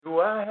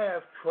I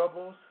have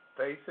troubles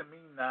facing me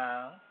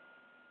now?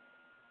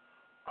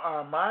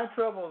 Are my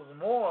troubles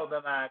more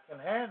than I can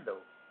handle?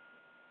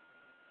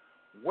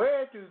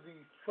 Where do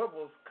these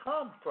troubles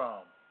come from?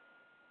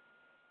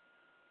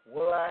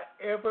 Will I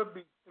ever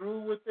be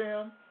through with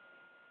them?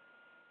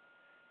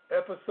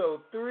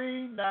 Episode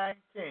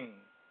 319,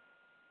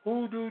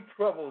 Hoodoo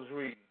Troubles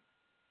Reading,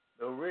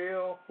 The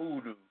Real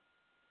Hoodoo.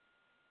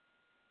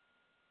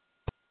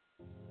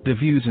 The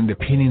views and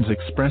opinions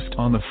expressed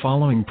on the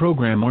following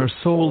program are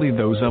solely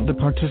those of the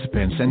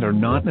participants and are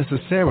not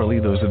necessarily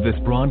those of this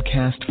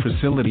broadcast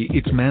facility,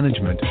 its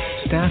management,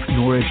 staff,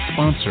 nor its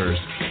sponsors.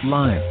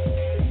 Live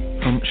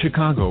from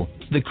Chicago,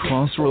 the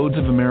crossroads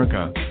of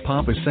America,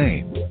 Papa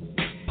Say.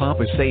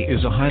 Papa Say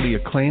is a highly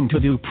acclaimed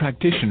Hoodoo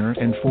practitioner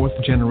and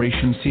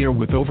fourth-generation seer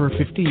with over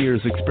 50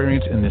 years'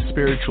 experience in the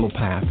spiritual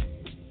path,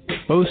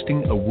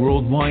 boasting a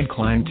worldwide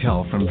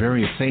clientele from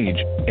various age,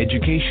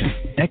 education,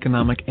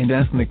 economic, and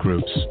ethnic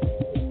groups.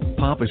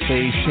 Papa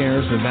Say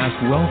shares a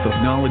vast wealth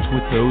of knowledge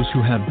with those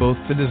who have both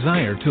the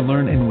desire to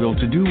learn and will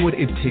to do what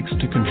it takes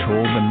to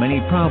control the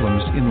many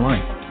problems in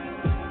life.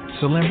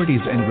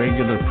 Celebrities and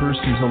regular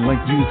persons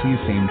alike use these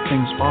same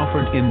things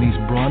offered in these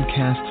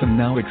broadcasts and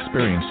now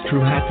experience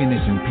true happiness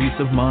and peace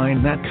of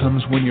mind that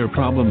comes when your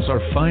problems are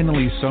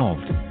finally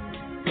solved.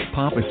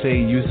 Papa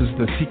Say uses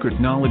the secret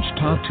knowledge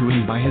taught to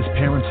him by his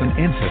parents and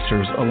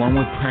ancestors, along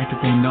with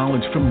practical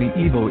knowledge from the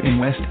Igbo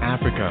in West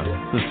Africa,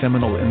 the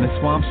Seminole in the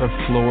swamps of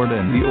Florida,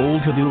 and the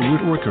old Hoodoo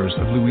rootworkers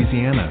of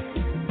Louisiana.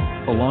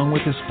 Along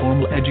with his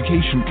formal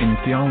education in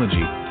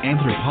theology,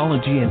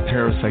 anthropology, and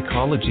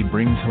parapsychology,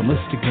 brings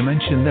holistic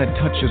dimension that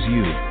touches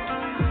you,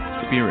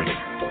 spirit,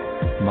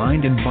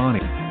 mind, and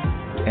body.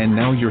 And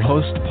now your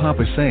host,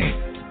 Papa Say.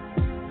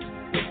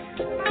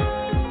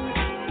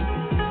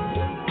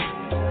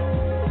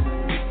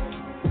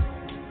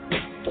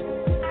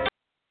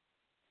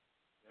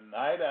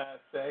 Tonight I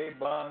say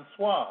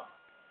bonsoir,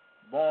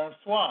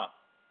 bonsoir,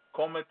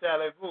 comment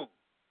allez-vous,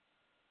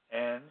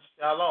 and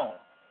shalom.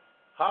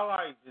 How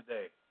are you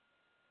today?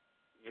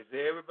 Is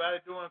everybody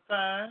doing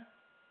fine?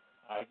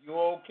 Are you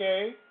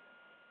okay?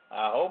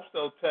 I hope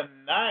so.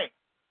 Tonight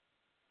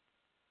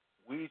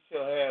we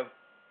shall have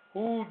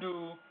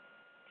Hoodoo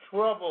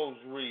Troubles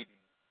Reading.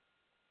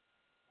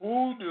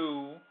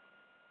 Hoodoo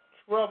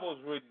Troubles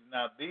Reading.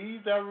 Now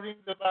these are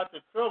readings about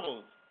the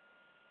troubles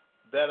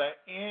that are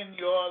in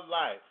your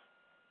life.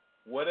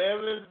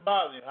 Whatever is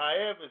bothering you,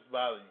 however it's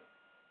bothering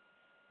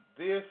you,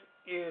 this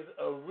is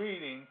a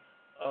reading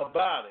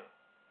about it.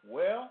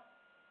 Well,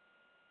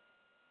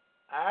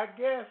 I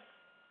guess,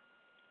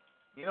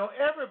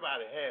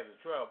 everybody has a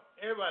trouble.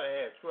 Everybody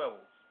has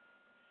troubles.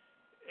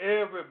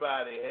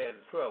 Everybody has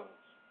troubles.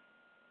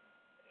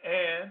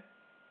 And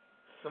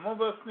some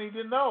of us need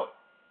to know it.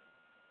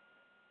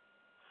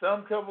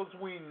 Some troubles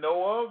we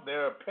know of,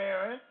 they're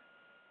apparent.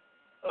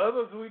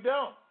 Others we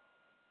don't.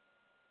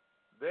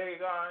 They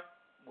aren't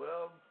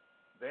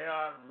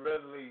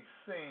readily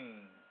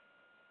seen.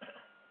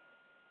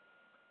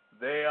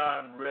 They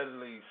aren't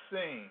readily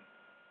seen.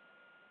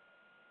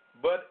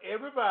 But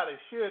everybody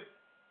should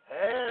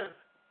have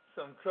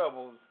some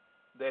troubles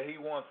that he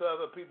wants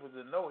other people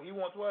to know. He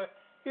wants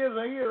he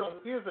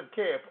doesn't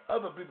care if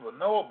other people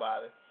know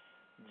about it,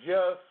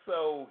 just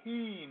so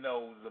he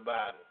knows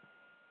about it.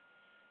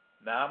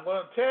 Now I'm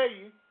going to tell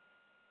you,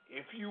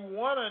 if you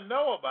want to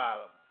know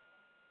about them,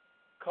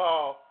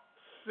 call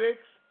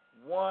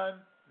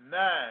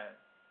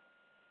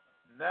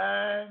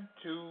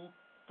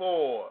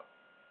 619-924.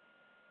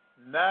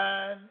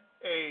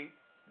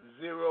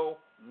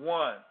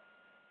 9801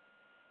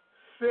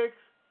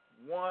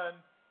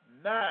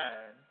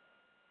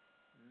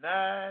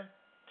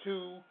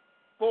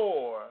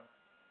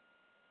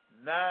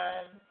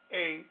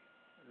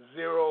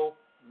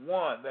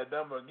 619-924-9801. That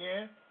number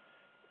again,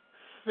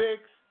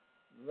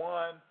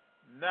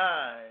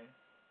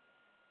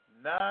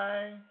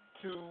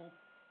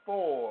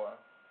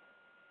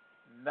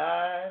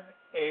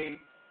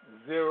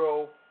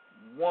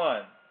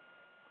 619-924-9801.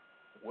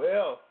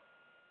 Well,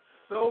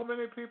 so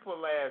many people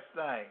last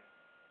night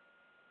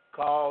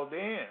called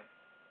in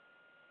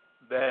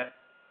that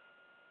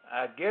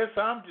I guess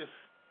I'm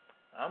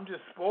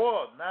just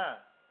spoiled now.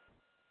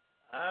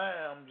 I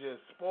am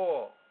just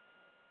spoiled.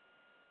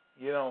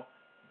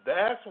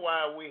 That's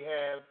why we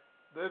have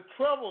the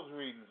troubles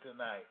reading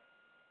tonight.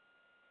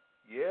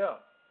 Yeah,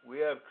 we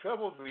have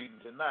troubles reading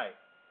tonight.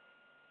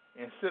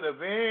 Instead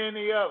of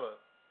any other,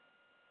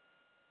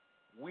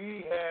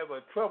 we have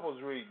a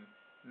troubles reading.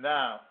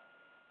 Now,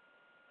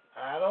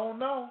 I don't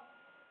know.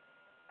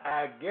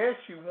 I guess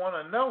you want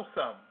to know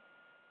something.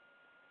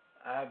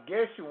 I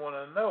guess you want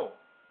to know.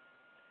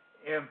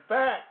 In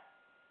fact,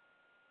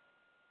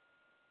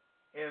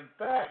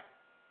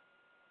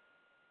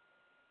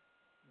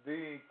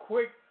 the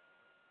quick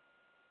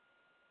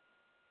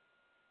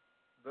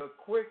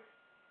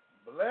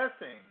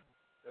blessing,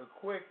 the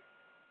quick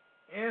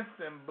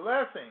instant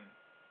blessing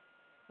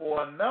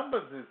for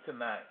numbers is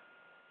tonight.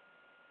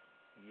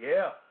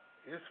 Yeah,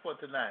 it's for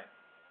tonight.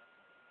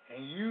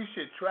 And you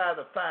should try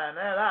to find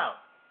that out.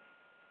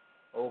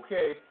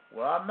 Okay,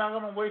 well, I'm not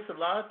going to waste a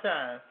lot of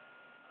time.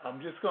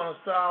 I'm just going to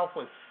start off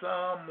with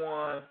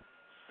someone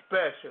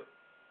special,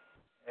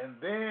 and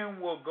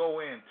then we'll go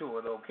into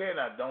it, okay?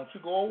 Now, don't you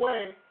go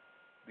away,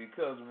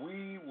 because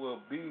we will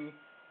be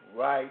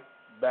right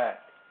back.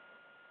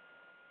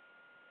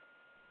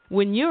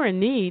 When you're in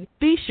need,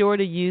 be sure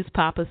to use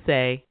Papa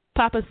Say.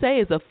 Papa Say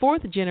is a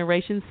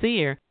fourth-generation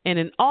seer and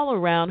an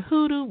all-around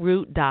hoodoo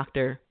root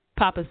doctor.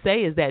 Papa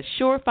Say is that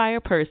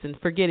surefire person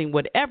for getting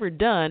whatever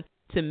done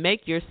to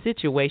make your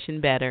situation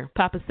better.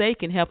 Papa Say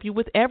can help you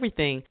with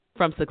everything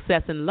from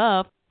success in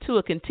love to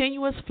a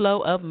continuous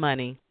flow of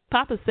money.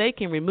 Papa Say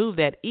can remove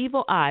that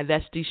evil eye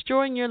that's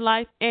destroying your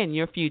life and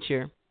your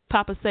future.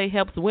 Papa Say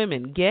helps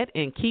women get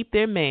and keep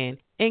their man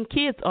and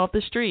kids off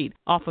the street,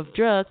 off of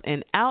drugs,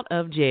 and out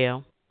of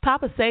jail.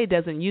 Papa Say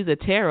doesn't use a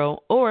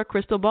tarot or a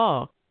crystal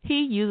ball.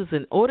 He uses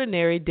an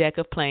ordinary deck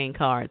of playing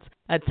cards,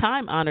 a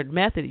time-honored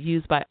method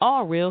used by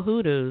all real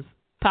hoodoos.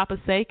 Papa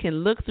Say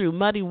can look through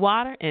muddy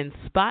water and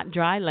spot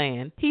dry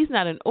land. He's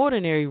not an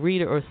ordinary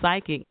reader or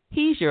psychic.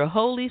 He's your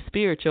holy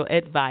spiritual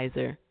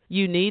advisor.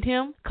 You need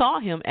him? Call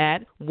him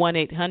at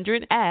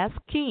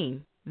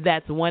 1-800-ASK-KEEN.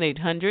 That's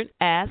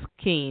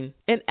 1-800-ASK-KEEN.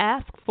 And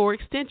ask for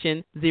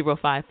extension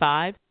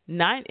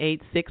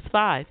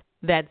 055-9865.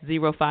 That's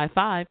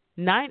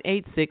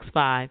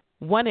 055-9865.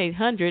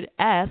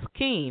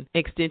 1-800-ASK-KEEN,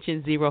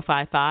 extension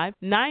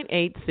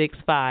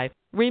 055-9865.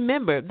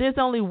 Remember, there's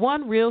only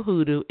one real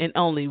hoodoo and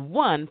only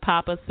one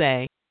Papa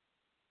Say.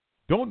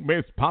 Don't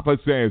miss Papa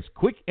Say's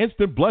quick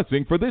instant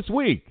blessing for this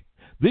week.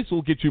 This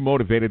will get you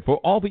motivated for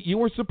all that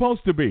you are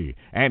supposed to be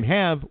and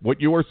have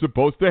what you are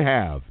supposed to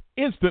have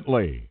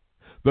instantly.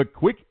 The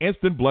quick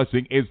instant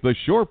blessing is the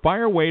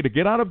surefire way to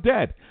get out of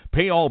debt,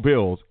 pay all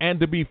bills, and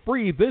to be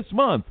free this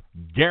month,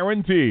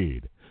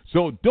 guaranteed.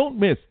 So don't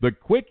miss the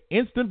quick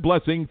instant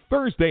blessing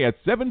Thursday at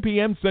 7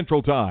 p.m.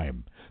 Central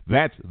Time.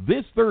 That's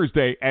this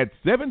Thursday at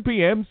 7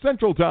 p.m.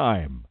 Central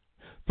Time.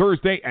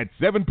 Thursday at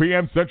 7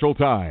 p.m. Central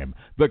Time.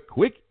 The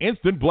quick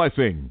instant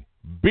blessing.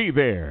 Be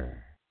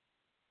there.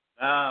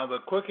 Now, the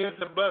quick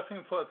instant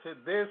blessing for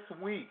this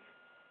week.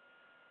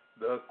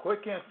 The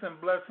quick instant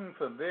blessing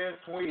for this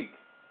week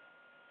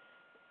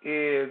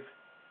is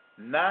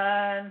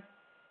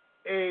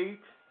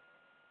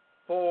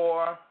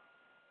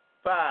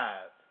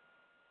 9845.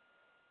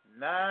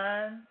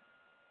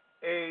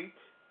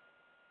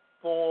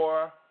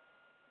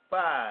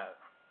 9845.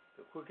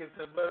 The quickest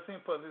blessing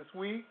for this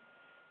week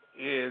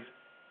is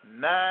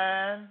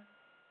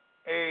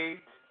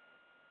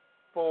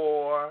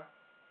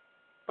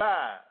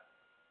 9845.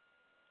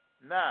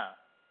 Now,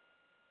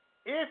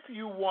 if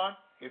you want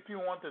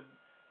the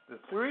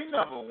three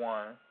number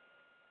one,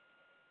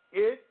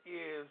 it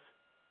is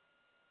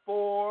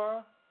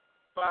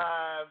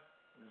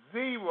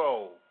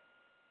 450.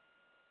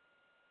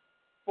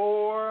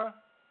 450.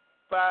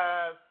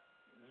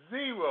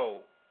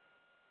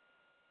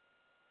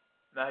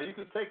 Now you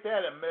can take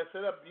that and mess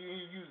it up. You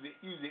can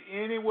use it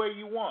any way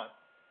you want.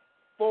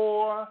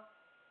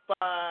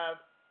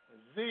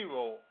 450,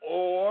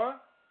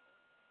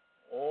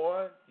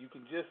 or you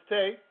can just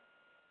take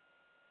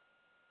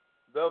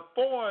the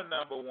four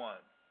number one.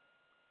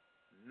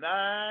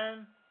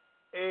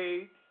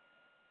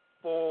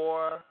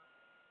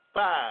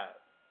 9845.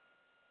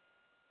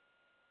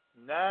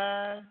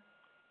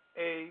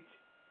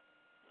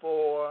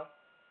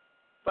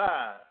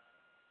 9845.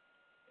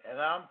 And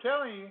I'm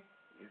telling you,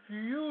 if you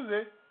use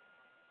it,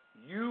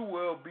 you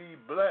will be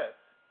blessed.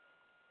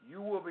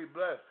 You will be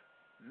blessed.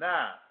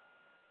 Now,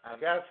 I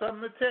got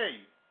something to tell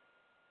you.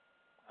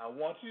 I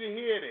want you to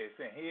hear this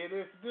and hear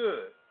this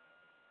good.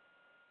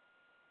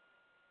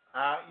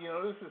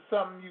 This is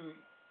something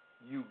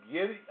you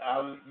get it.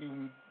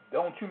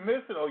 Don't you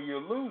miss it or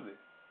you'll lose it.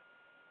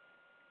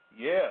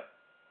 Yeah.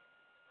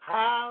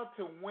 How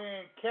to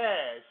win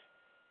cash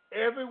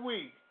every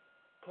week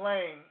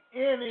playing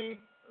any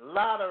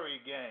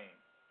lottery game.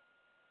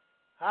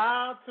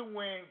 How to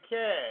win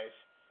cash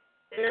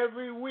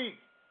every week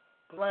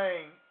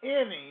playing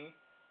any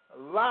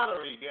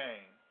lottery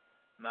game.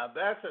 Now,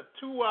 that's a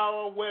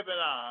 2-hour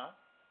webinar,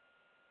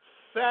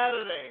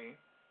 Saturday,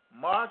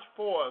 March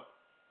 4th,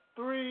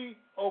 3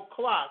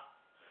 o'clock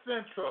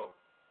Central.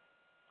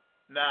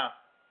 Now,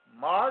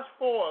 March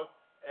 4th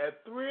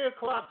at 3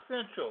 o'clock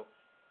Central,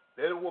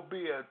 there will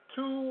be a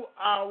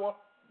 2-hour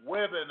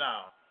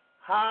webinar,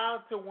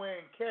 how to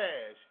win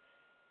cash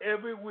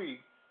every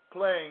week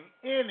playing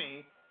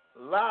any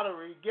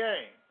lottery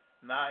game.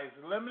 Now, it's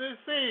limited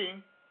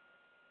seating.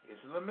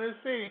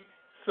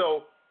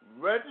 So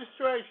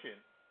registration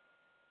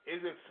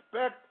is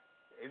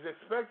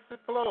expected to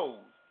close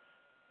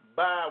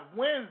by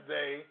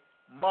Wednesday,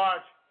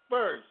 March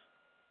 1st.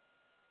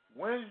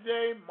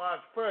 Wednesday,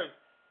 March 1st,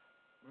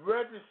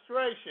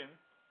 registration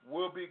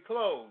will be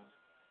closed.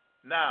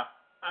 Now,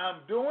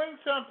 I'm doing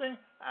something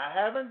I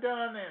haven't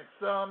done in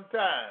some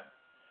time.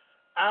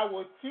 I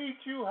will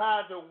teach you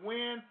how to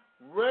win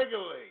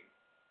regularly.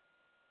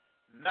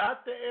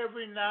 Not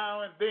every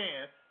now and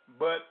then,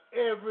 but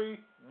every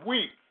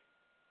week.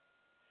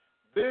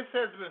 This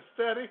has been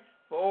studied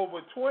for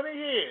over 20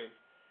 years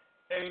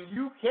And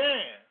you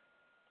can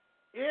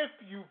if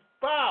you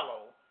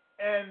follow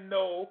and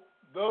know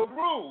the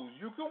rules.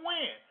 You can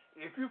win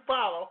if you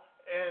follow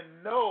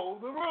and know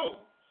the rules.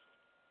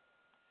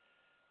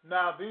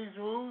 Now, these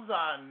rules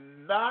are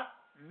not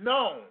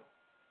known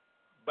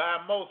by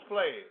most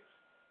players.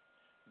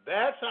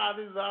 That's how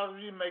these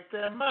lotteries make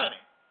their money.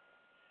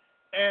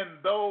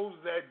 And those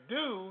that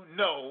do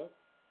know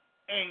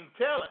ain't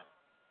telling,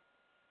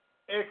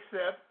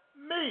 except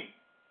me.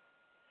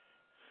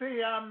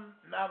 See, I'm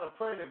not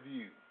afraid of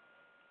you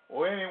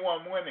or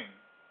anyone winning,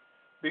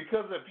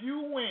 because if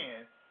you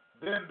win,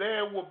 then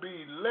there will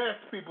be less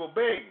people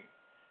begging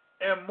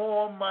and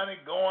more money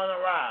going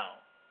around.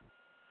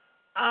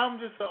 I'm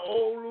just an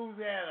old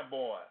Louisiana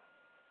boy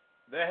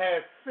that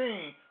has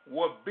seen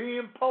what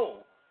being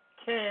poor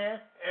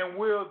can and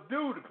will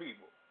do to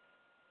people.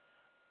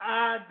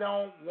 I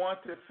don't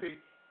want to see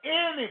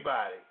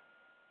anybody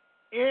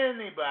in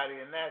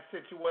that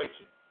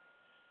situation.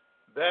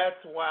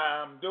 That's why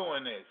I'm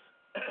doing this.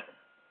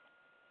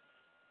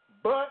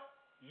 But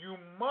you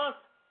must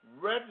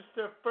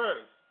register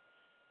first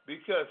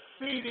because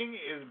seating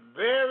is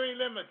very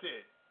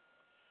limited.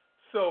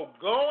 So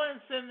go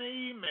and send an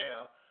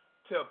email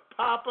to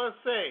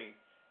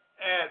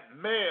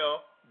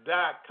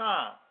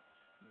papasay@mail.com.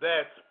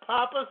 That's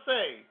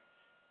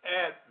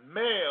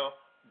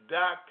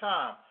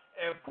papasay@mail.com.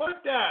 And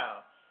put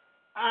down,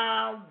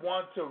 I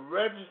want to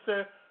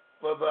register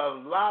for the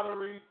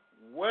lottery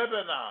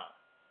webinar.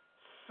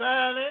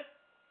 Sign it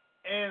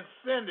and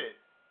send it.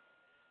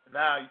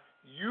 Now,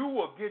 you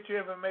will get your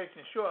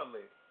information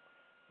shortly.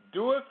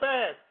 Do it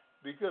fast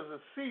because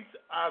the seats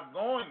are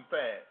going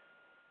fast.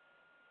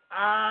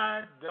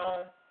 I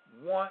don't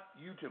want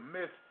you to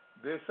miss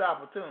this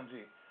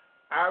opportunity.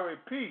 I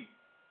repeat,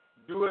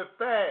 do it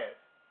fast,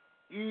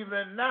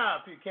 even now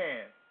if you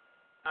can.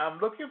 I'm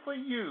looking for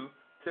you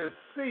to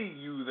see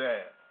you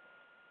there.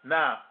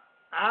 Now,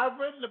 I've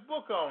written a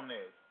book on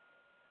this.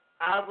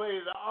 I've laid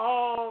it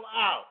all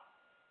out.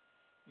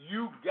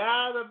 You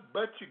gotta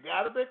be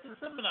at the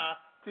seminar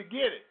to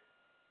get it.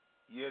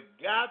 You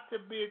got to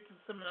be at the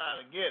seminar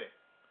to get it.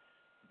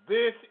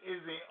 This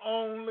is the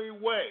only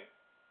way.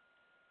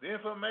 The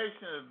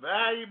information is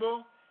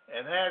valuable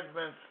and has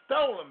been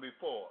stolen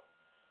before.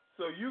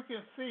 So you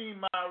can see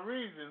my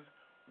reasons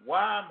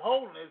why I'm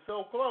holding it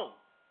so close.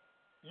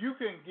 You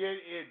can get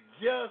it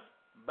just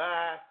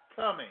by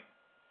coming.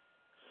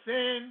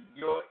 Send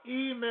your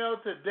email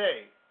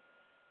today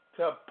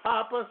to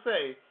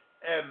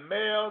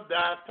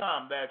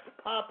papasay@mail.com. That's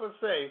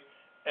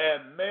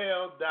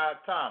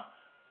papasay@mail.com.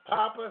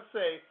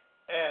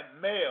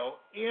 papasay@mail,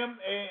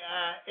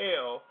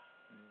 MAIL.com.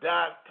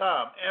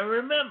 And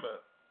remember,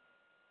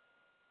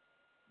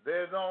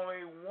 there's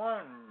only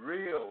one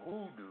real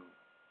hoodoo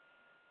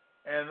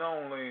and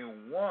only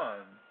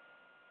one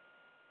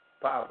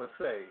Papa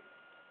Say.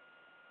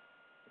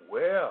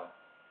 Well.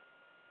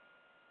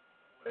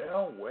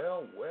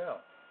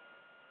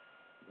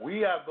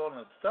 We are going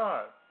to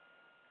start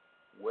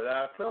with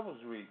our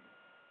troubles reading.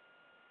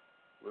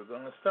 We're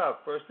going to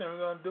start. First thing we're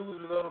going to do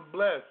is we're going to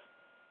bless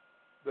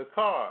the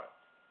cards.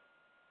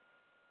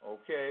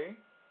 Okay?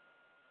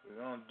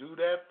 We're going to do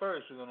that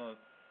first. We're going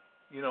to,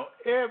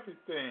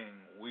 everything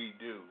we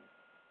do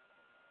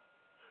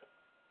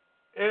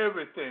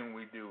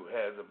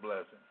has a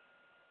blessing.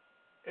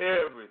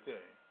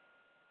 Everything.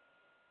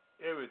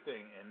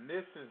 And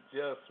this is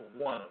just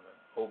one of them.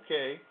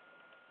 Okay?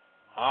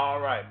 All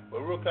right.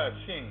 Baruch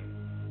Hashem.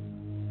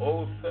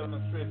 O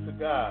seven spirits of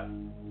God,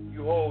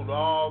 you hold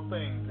all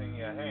things in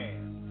your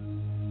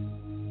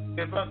hand.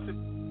 Give unto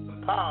the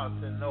power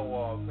to know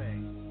all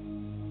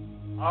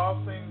things.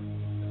 All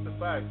things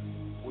suffice,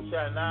 which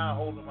I now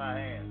hold in my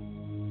hand.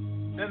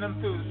 Send them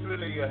through the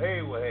spirit of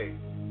Yahweh,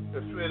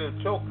 the spirit of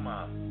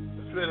Chokmah,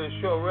 the spirit of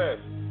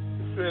Shoresh,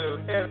 the spirit of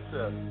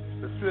Etzer,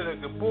 the spirit of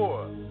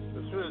Gabor,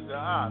 the spirit of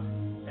Da'at,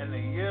 and the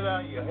Yira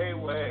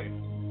Yahweh.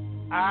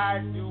 I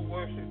do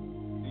worship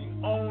the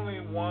only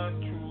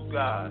one true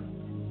God.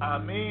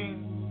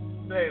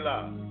 Amen.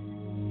 Selah.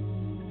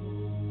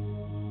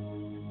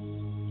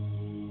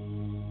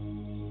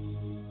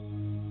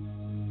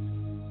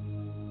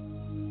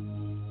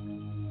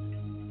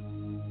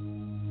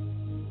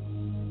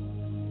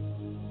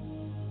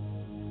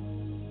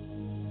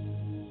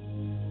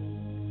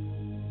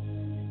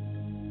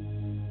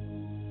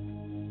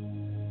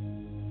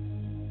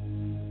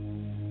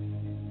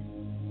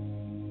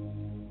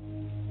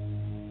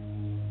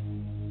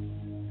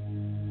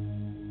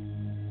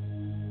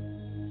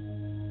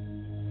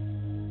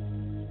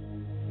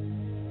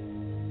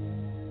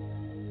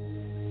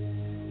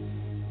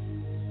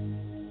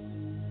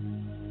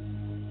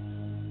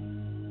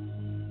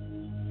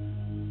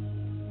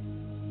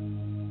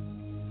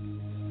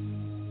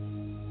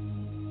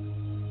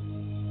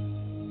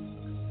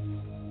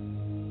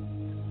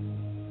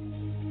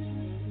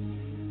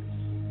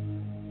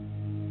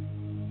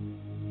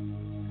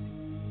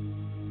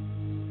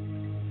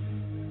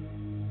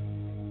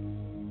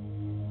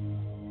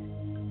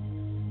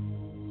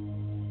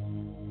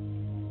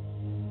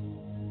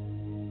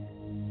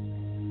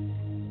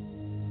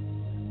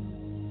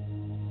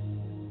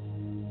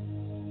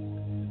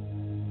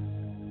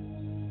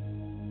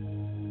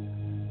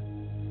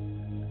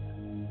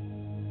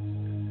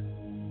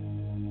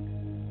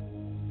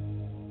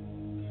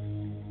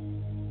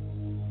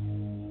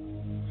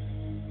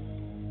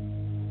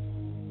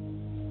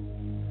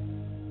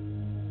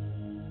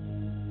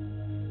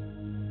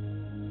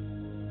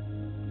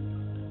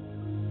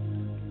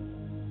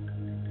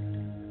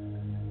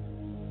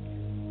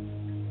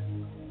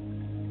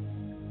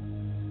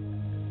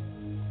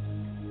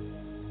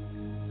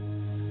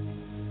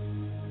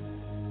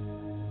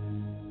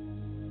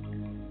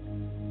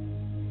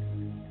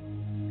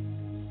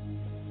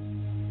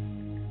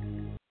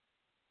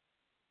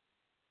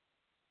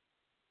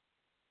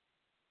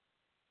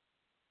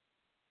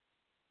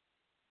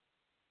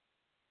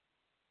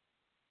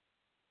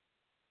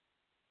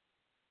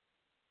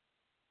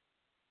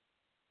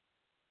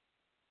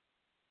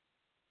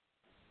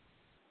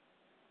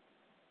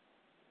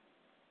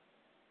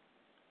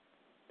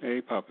 Hey,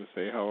 Papa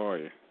Say, how are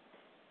you?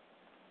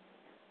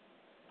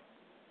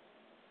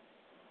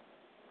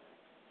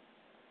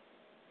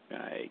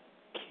 I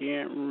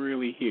can't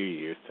really hear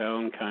you. Your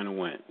sound kind of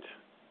went.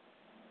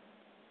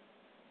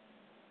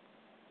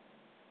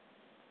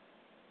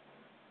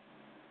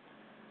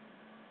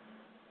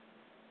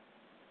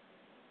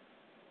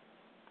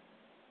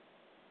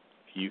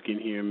 If you can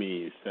hear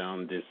me, your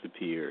sound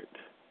disappeared.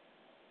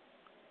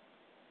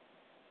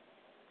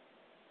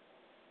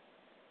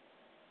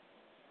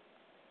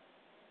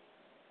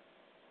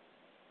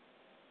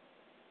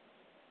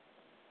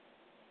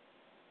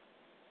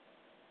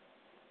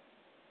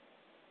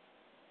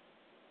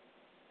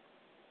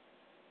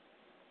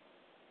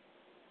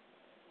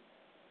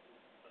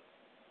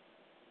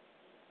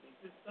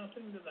 It's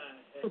something that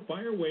I A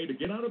fire way to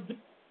get out of. You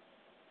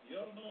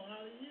don't know how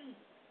to use it.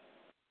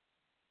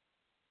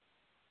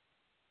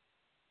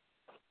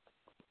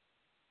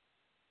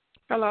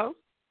 Hello?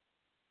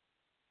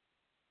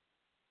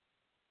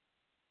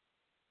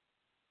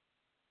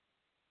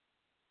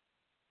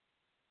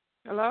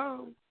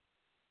 Hello?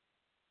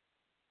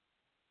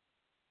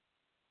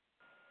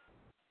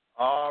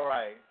 All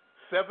right.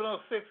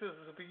 706 is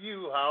for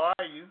you. How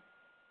are you?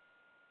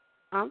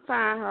 I'm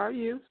fine. How are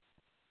you?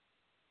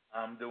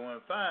 I'm doing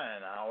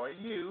fine. How are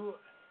you?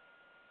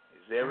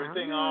 Is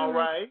everything I'm all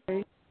right?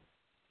 okay.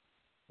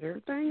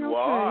 Everything You okay?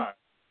 are.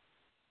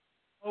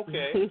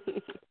 Okay.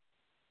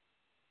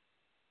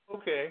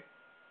 Okay.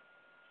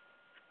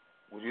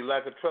 Would you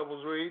like a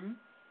troubles reading?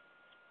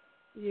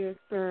 Yes,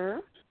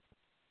 sir.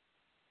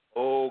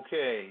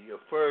 Okay. Your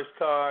first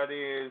card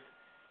is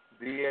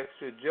the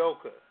extra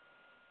joker.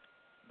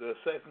 The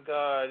second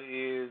card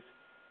is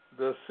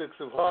the six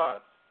of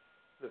hearts.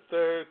 The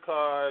third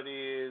card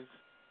is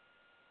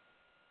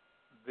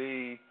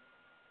the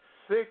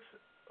six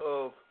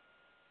of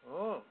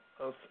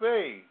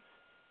spades.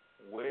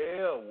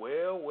 Well.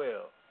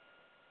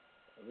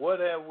 What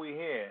have we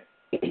here?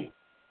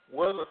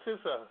 Well, the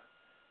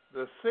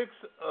six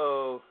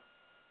of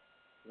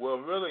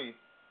really,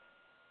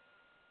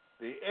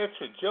 the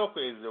extra joker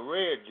is the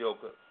red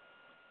joker.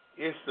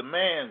 It's the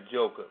man's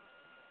joker.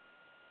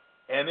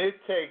 And it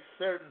takes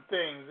certain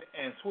things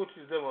and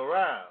switches them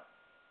around.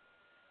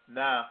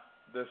 Now,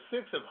 the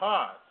six of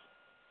hearts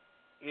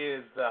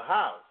is the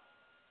house.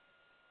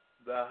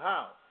 The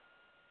house.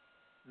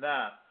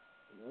 Now,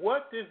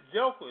 what this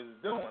joker is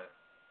doing,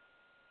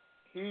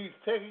 he's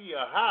taking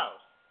your house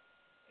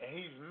and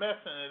he's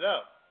messing it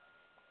up.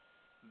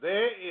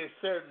 There is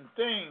certain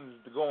things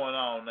going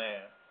on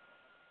there,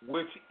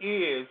 which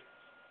is,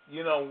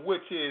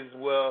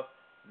 well,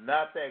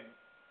 not that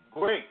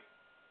great,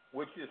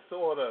 which is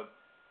sort of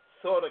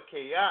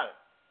chaotic.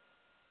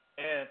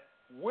 And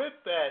with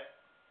that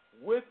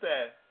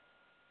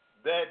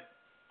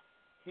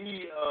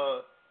he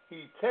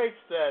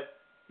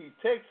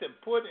takes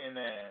and put in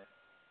there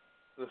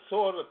the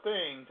sort of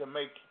thing to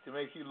make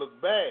you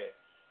look bad.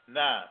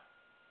 Now,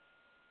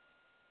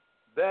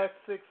 that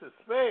six of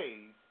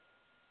spades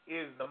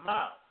is the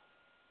mouse,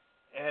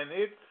 and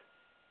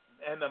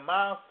the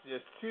mouse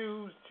just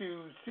chews.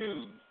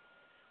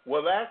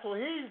 Well, that's what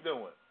he's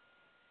doing.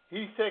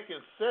 He's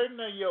taking certain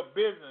of your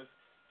business,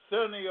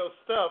 certain of your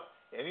stuff,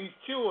 and he's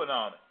chewing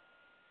on it.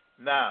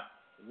 Now,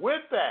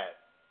 with that,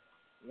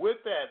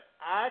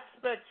 I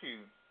expect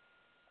you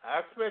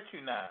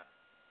now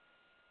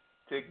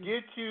to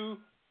get you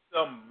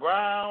some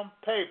brown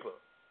paper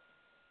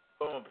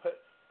from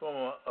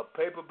a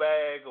paper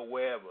bag or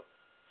wherever,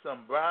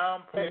 some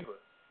brown paper,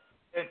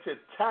 and to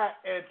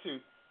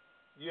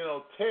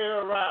tear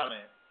around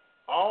it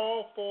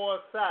all four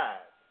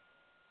sides,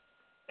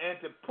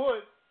 and to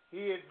put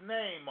his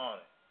name on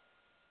it.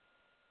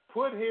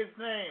 Put his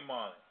name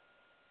on it,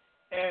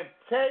 and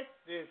take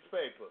this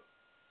paper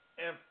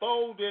and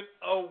fold it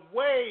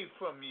away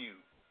from you.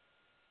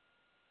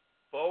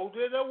 Fold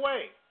it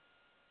away.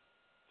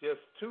 Just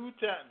 2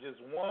 times,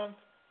 just once,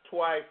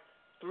 twice,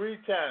 3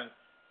 times.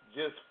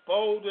 Just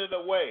fold it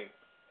away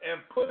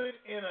and put it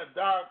in a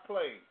dark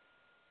place.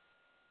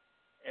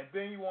 And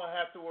then you won't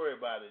have to worry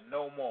about it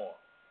no more.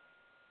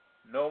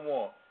 No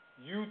more.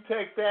 You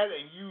take that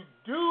and you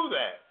do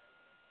that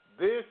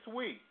this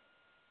week,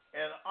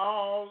 and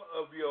all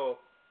of your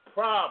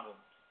problems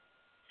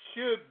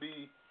should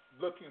be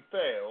looking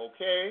fair,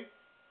 okay?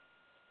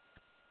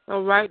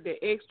 So write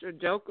the extra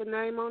joker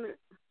name on it?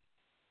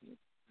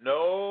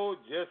 No,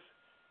 you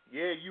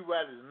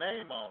write his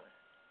name on it.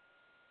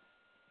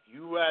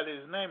 You write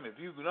his name. If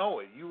you know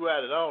it, you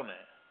write it on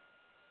there.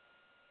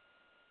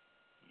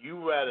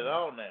 You write it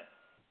on there.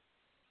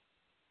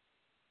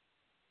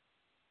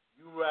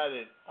 You write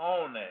it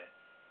on there.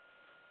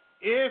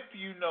 If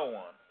you know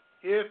one,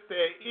 if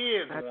there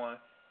is one,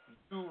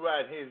 you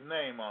write his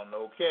name on it,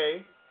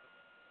 okay?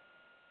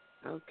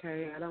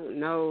 Okay, I don't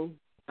know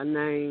a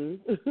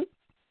name.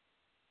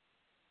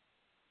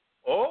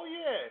 Oh,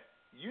 yeah,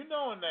 you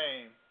know a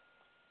name.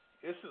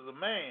 This is a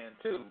man,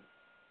 too.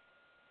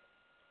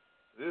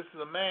 This is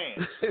a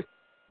man.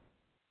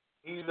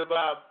 He's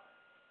about,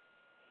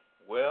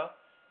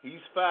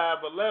 he's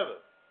 5'11".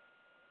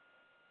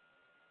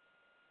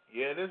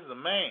 Yeah, this is a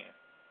man.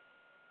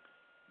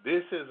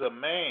 This is a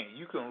man.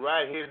 You can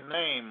write his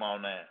name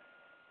on that.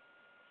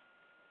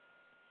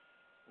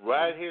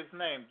 Write his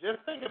name.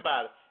 Just think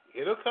about it.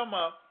 It'll come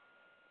up.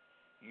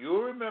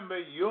 You'll remember.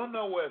 You'll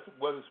know what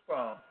it's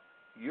from.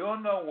 You'll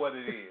know what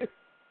it is.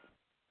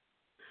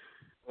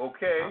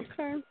 Okay?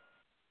 Okay.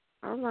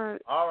 All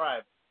right. All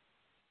right.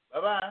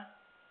 Bye-bye.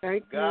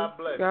 Thank you. God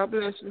bless you. God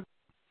bless you.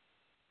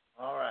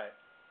 All right.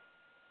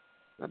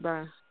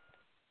 Bye-bye.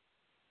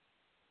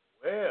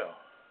 Well,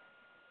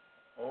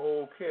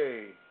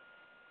 okay.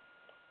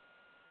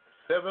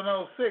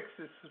 706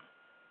 is,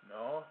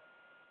 no.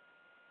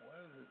 What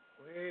is it?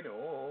 Wait,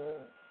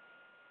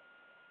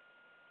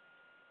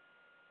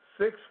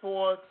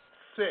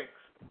 646.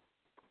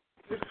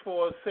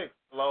 646.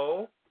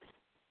 Hello?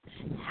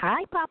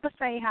 Hi, Papa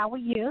Say. How are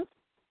you?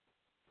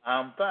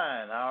 I'm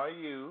fine. How are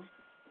you?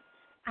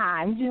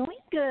 I'm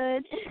doing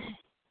good.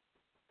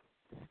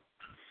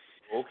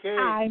 Okay.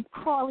 I'm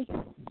calling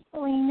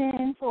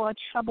in for a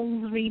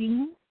troubles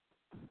reading.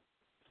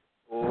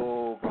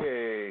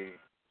 Okay.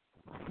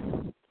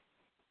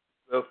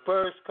 The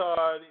first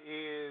card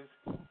is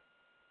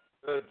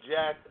the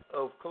Jack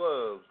of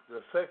Clubs.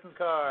 The second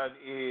card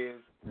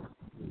is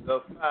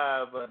the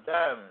Five of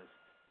Diamonds.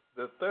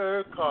 The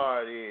third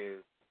card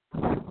is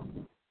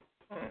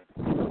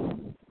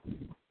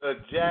the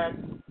Jack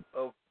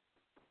of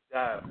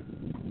Diamonds.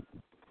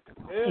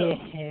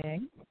 Yeah.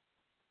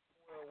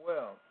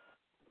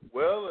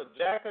 Well, a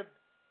Jack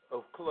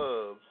of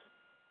Clubs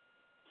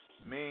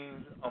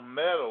means a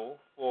medal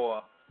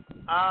for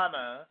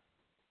honor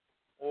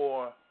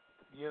or,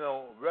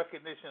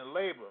 recognition of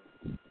labor.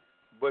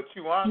 But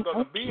you aren't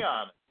going to be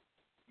honored.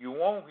 You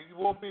won't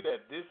be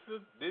that. This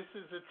is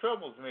the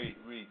troubles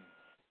reading.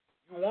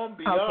 You won't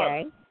be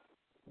honored.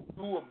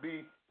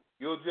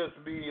 You'll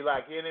just be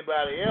like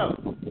anybody else.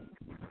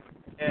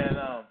 And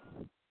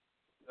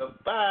the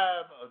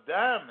Five of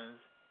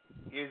Diamonds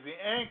is the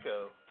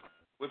anchor,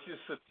 which is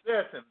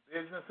success in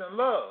business and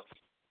love.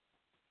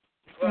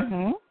 But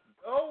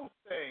those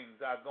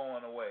things are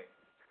going away.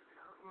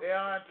 They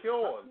aren't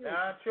yours. They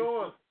aren't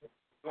yours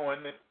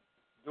during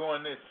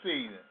this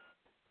season.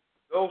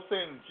 Those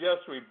things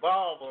just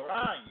revolve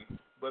around you,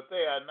 but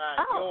they are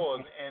not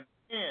yours. And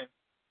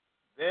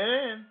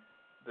then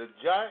the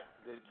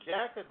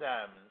Jack of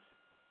Diamonds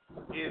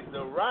is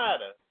the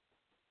rider,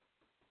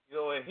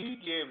 and he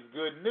gives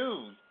good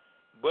news,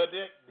 but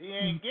he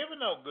ain't giving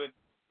no good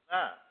news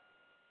now.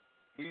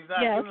 He's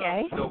not giving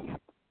no good.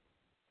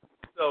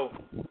 So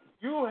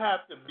you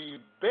have to be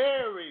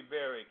very,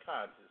 very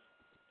conscious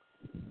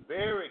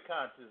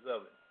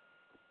of it,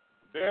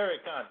 very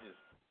conscious.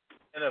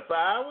 And if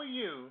I were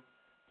you,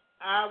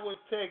 I would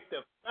take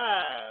the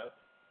Five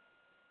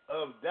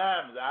of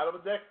Diamonds out of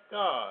the deck of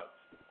cards,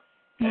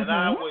 and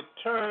I would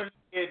turn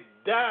it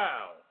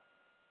down,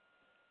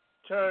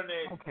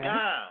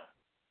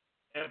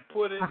 and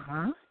put it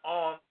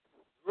on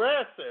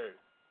dresser.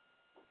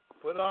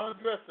 Put it on a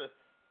dresser,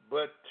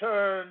 but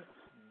turn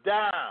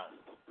down.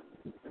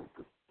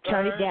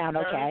 Turn it down,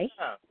 okay. It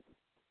down.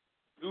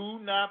 Do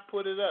not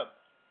put it up.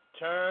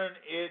 Turn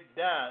it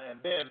down,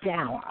 and then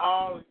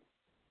all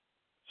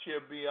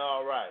should be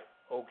all right.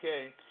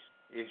 Okay,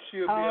 it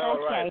should be all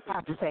right. Okay,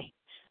 Papa Say.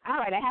 All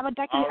right, I have a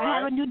deck. I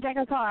have a new deck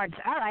of cards.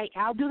 All right,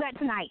 I'll do that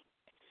tonight.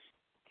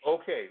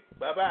 Okay,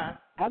 bye-bye.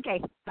 Okay,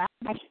 bye.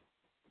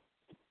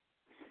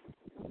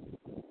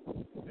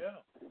 Yeah.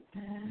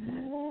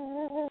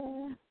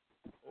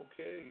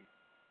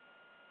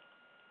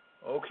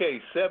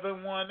 Okay,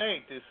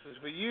 718. This is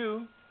for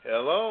you.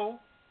 Hello.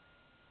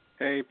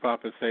 Hey,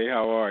 Papa Say,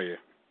 how are you?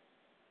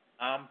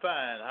 I'm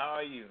fine. How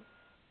are you?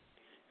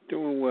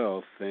 Doing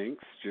well,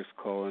 thanks. Just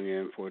calling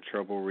in for a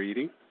trouble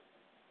reading.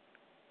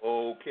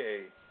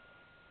 Okay.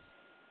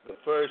 The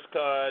first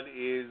card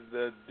is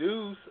the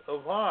Deuce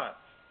of Hearts.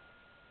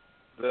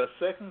 The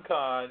second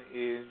card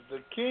is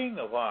the King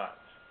of Hearts.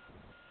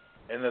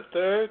 And the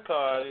third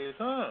card is,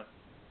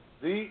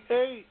 the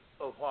Eight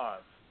of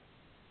Hearts.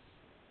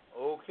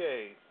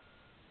 Okay.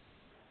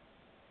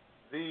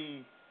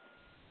 The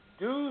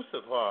Deuce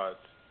of Hearts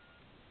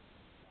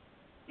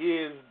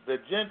is the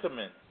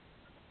gentleman.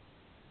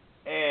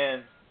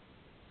 And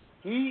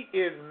he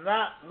is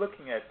not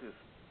looking at this.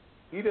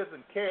 He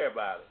doesn't care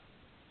about it.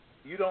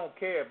 You don't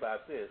care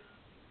about this.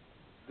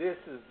 This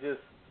is just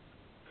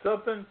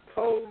something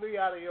totally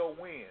out of your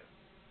wind.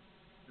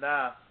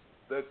 Now,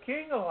 the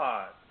King of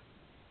Hearts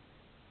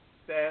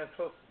stands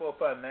for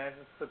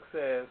financial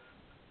success,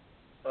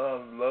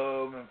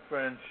 love and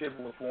friendship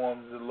with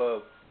forms of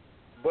love.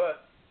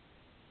 But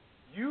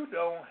you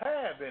don't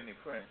have any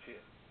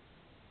friendship.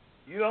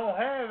 You don't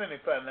have any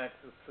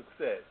financial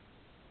success.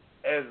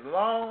 As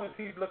long as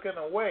he's looking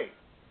away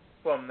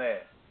from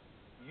that,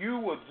 you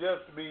will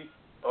just be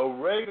a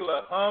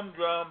regular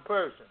humdrum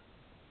person.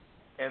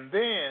 And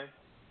then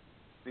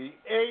the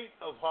Eight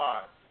of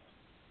Hearts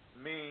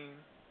means,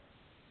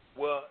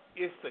 well,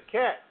 it's the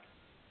cat.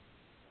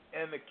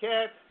 And the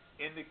cats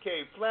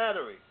indicate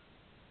flattery.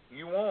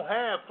 You won't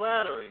have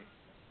flattery.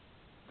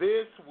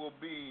 This will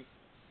be,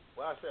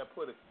 how should I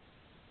put it?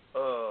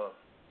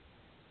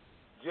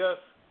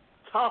 just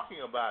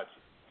talking about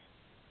you.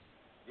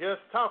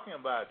 Just talking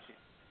about you.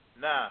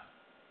 Now,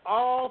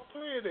 all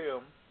three of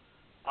them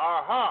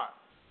are hearts,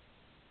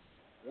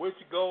 which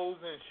goes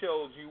and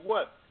shows you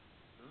what?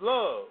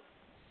 Love.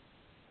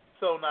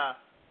 So now,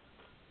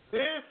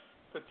 this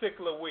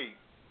particular week,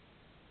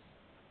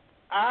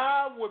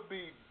 I would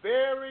be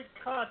very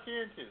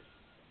conscientious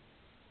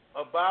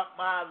about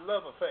my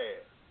love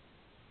affairs.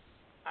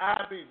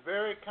 I'd be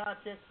very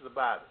conscientious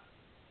about it.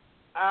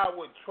 I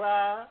would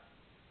try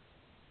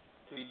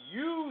to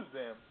use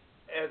them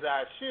as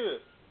I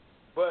should,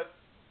 but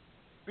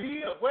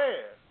be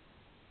aware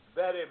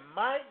that it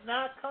might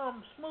not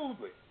come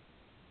smoothly.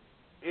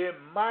 It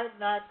might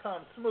not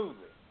come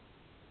smoothly.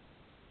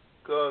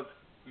 Because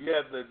you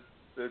have the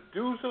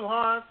deuce of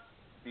hearts,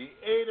 the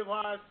eight of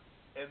hearts,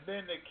 and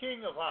then the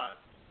king of hearts.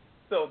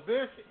 So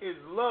this is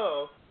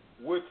love,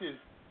 which is,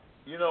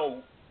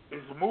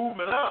 is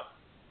moving up.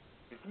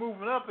 It's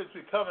moving up. It's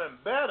becoming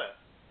better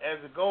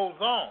as it goes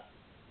on.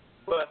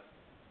 But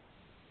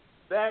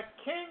that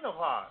king of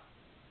hearts,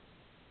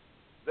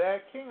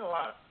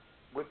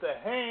 with the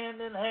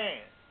hand in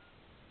hand,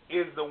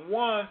 is the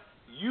one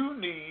you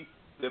need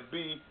to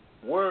be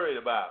worried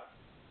about.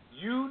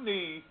 You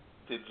need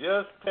to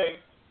just take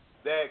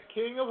that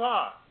king of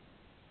hearts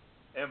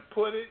and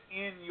put it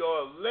in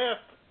your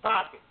left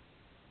pocket.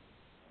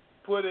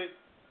 Put it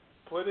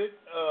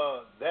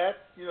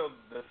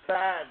the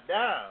side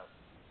down,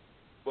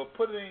 but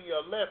put it in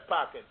your left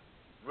pocket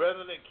rather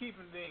than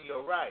keeping it in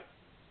your right.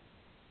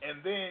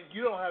 And then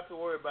you don't have to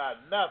worry about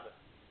nothing,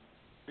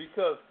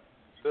 because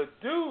the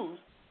deuce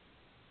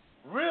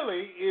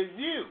really is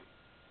you.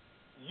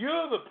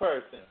 You're the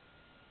person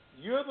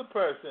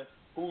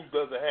who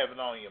doesn't have it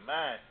on your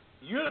mind.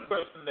 You're the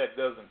person that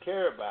doesn't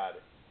care about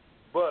it.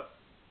 But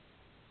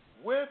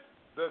with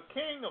the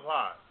king of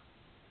hearts,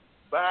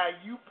 by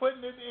you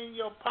putting it in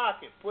your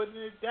pocket, putting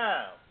it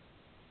down,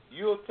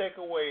 you'll take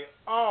away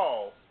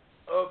all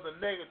of the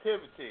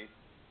negativity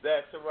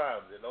that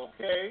surrounds it,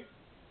 okay?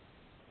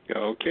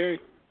 Okay.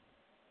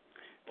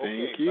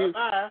 Thank you.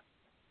 Bye-bye.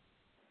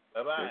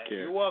 Bye-bye. Take care.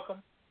 You're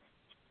welcome.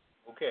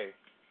 Okay.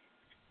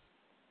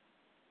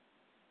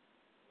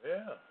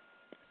 Yeah.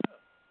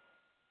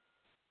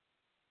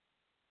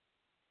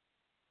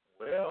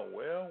 Well.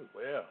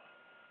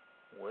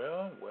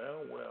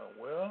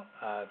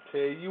 I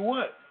tell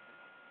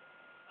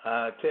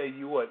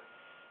you what.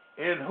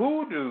 In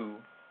Hoodoo,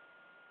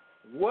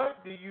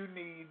 what do you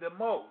need the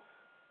most?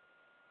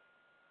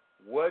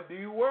 What do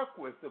you work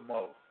with the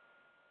most?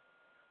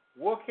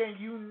 What can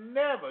you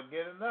never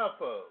get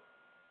enough of?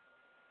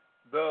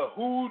 The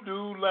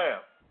Hoodoo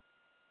lamp.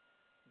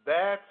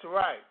 That's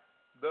right,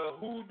 the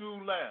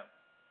Hoodoo lamp.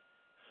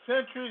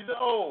 Centuries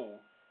old,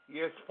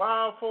 as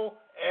powerful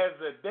as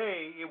the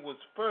day it was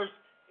first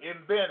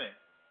invented.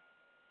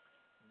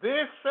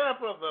 This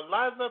sample of the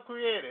light of the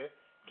Creator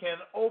can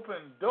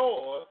open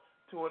doors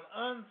to an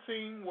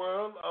unseen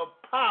world of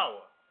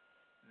power,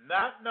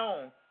 not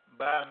known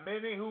by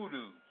many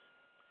hoodoos.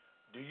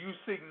 Do you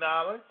seek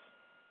knowledge?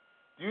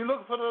 Do you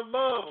look for the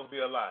love of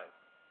your life?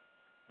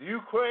 Do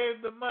you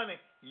crave the money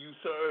you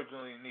so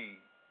urgently need?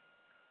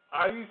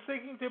 Are you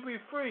seeking to be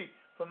free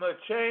from the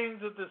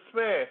chains of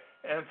despair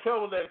and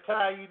trouble that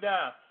tie you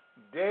down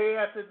day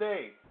after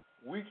day,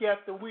 week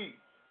after week,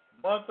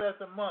 month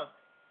after month,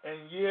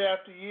 and year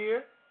after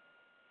year?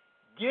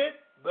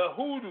 Get the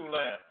Hoodoo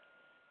lamp.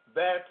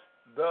 That's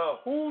the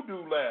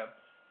Hoodoo lamp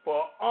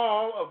for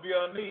all of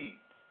your needs.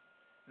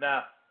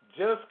 Now,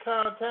 just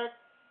contact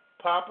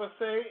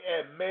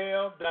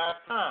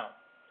papasay@mail.com.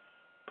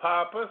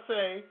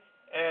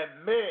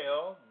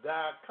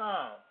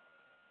 papasay@mail.com.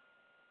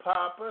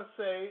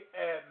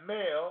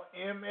 papasay@mail,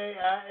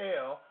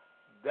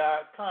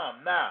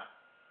 MAIL.com. Now,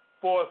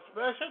 for a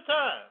special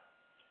time,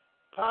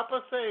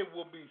 Papa Say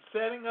will be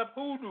setting up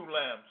Hoodoo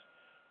lamps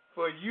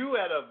for you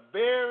at a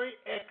very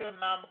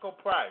economical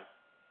price,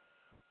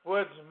 for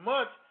as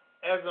much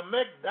as a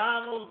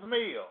McDonald's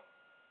meal.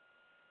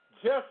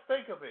 Just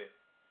think of it,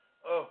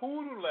 a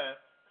Hoodoo lamp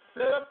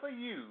set up for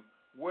you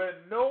where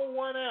no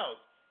one else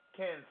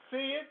can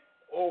see it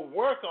or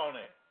work on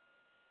it.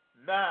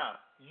 Now,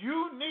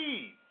 you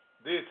need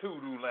this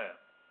Hoodoo lamp.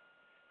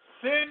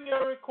 Send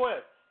your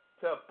request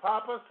to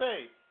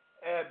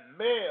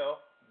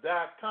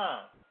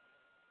papasay@mail.com.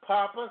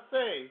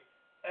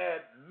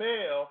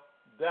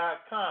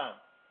 papasay@mail.com.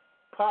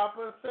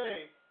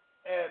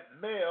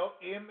 papasay@mail,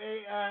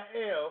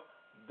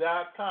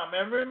 MAIL.com.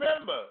 And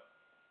remember,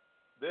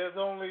 there's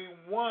only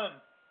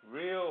one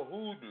real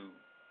hoodoo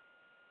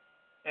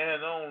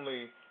and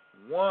only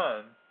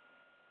one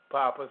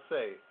Papa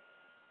Say.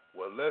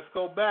 Well, let's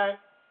go back.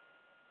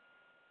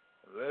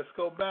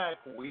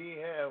 We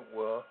have,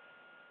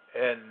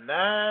 at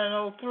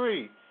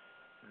 9:03.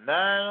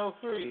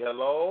 9:03.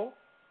 Hello?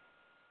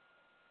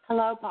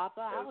 Hello,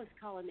 Papa. I was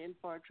calling in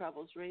for a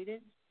troubles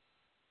reading.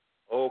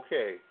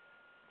 Okay.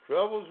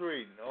 Troubles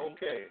reading.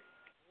 Okay.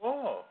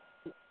 Oh.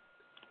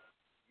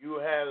 You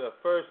have the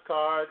first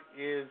card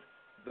is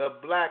the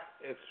Black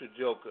Extra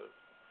Joker.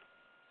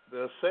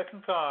 The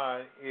second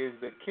card is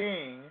the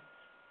King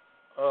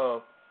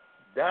of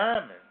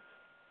Diamonds.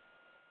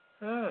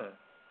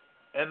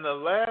 And the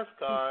last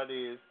card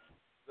is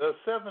the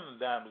Seven of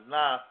Diamonds.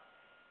 Now,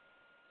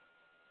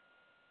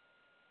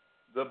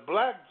 the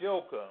Black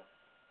Joker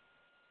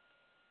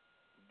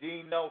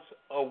denotes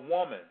a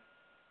woman.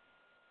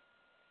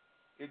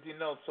 It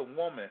denotes a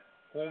woman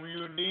whom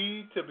you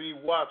need to be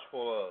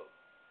watchful of.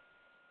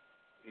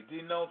 It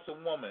denotes a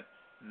woman.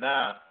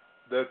 Now,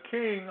 the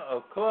King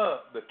of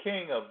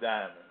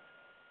Diamonds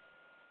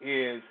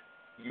is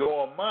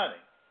your money.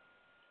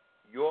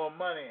 Your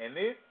money. And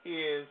it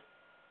is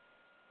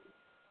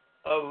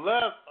a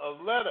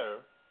letter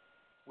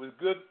with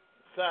good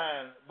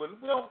signs, with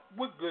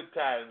good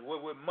tidings,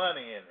 with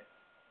money in it.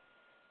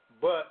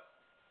 But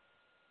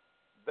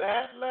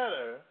that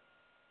letter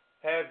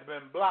has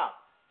been blocked.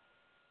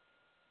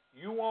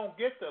 You won't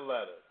get the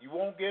letter. You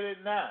won't get it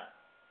now.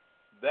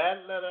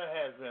 That letter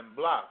has been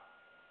blocked.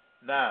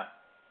 Now,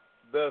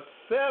 the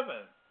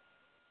seven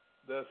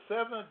of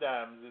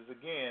diamonds is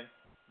again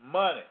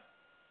money.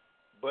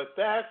 But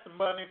that's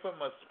money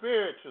from a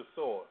spiritual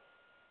source.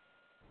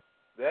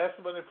 That's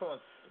money from a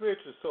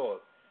spiritual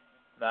source.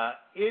 Now,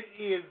 it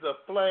is the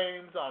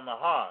flames on the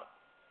hearth,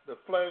 the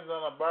flames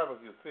on the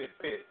barbecue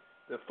pit,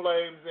 the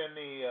flames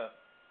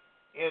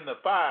in the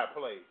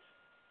fireplace.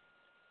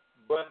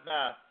 But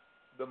now,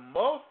 the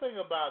most thing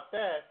about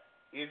that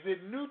is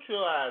it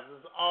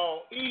neutralizes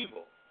all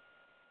evil.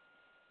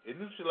 It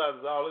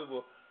neutralizes all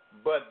evil,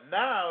 but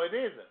now it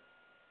isn't.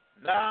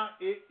 Now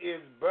it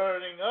is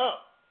burning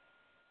up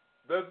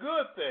the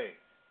good things.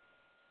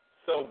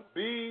 So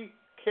be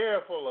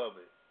careful of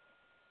it.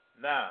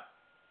 Now,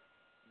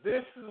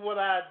 this is what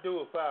I'd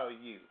do if I were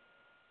you.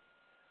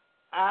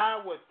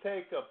 I would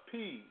take a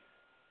piece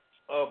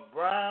of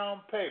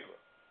brown paper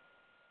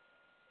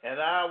and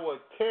I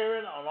would tear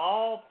it on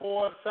all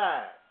four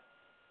sides.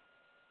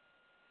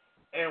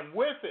 And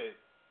with it,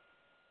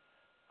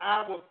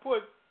 I would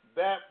put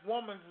that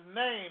woman's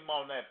name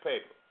on that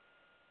paper.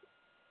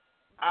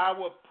 I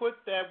would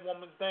put that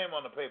woman's name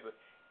on the paper.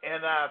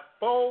 And I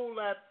fold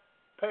that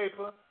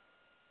paper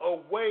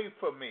away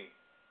from me.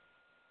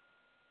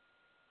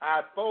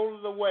 I fold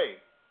it away.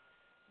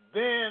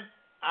 Then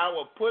I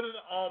will put it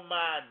on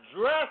my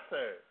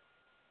dresser.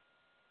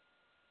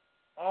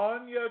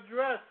 On your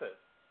dresser.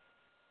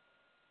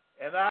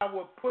 And I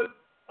will put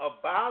a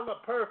bottle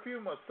of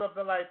perfume or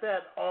something like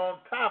that on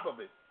top of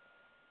it.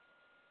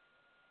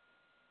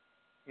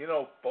 You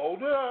know,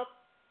 fold it up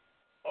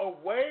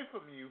away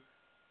from you,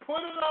 put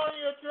it on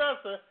your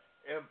dresser,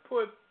 and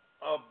put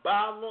a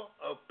bottle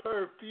of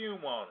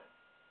perfume on it.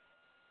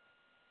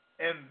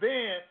 And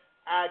then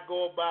I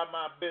go about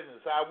my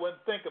business. I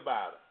wouldn't think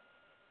about it.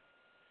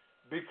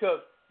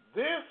 Because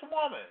this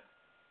woman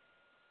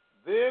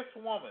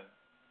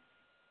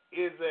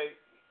is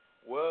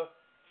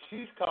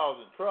she's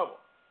causing trouble.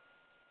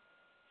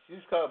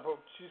 She's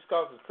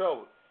causing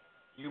trouble.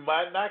 You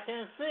might not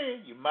can see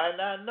it, you might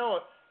not know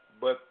it,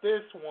 but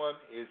this one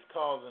is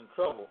causing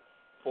trouble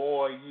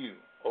for you.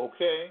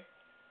 Okay?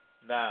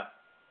 Now.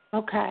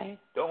 Okay.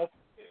 Don't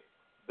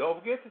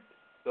forget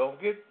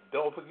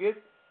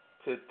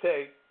to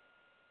take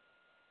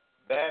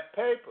that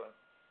paper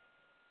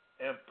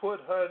and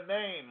put her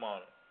name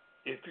on it.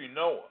 If you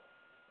know her,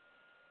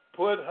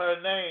 put her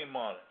name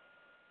on it.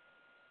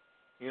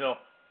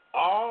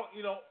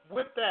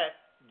 With that,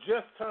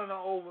 just turn it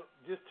over.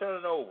 Just turn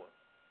it over,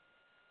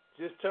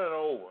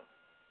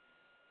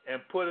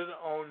 and put it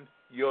on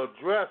your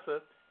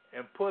dresser,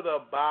 and put a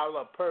bottle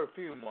of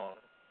perfume on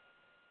it.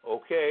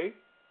 Okay.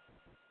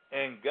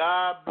 And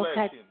God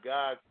bless you.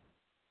 God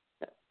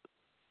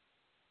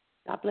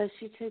bless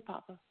you too,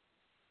 Papa.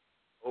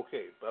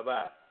 Okay.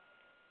 Bye-bye.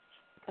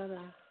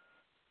 Bye-bye.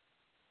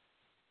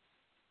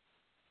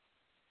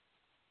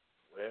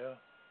 Well.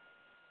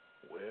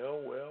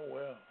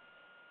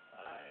 I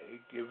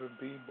hate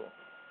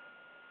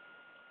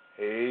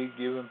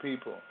giving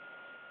people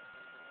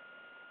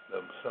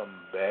some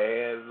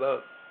bad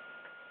luck.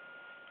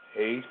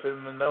 Hate for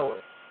them to know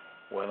it.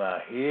 When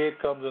here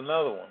comes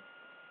another one.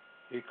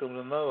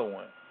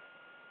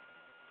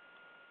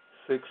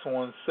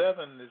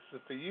 617, this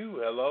is for you.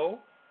 Hello?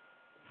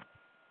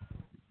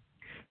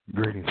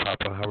 Greetings,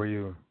 Papa. How are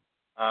you?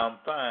 I'm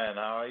fine.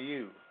 How are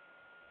you?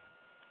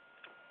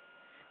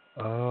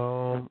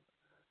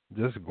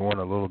 Just going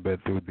a little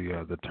bit through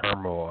the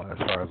turmoil as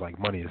far as like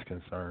money is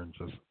concerned.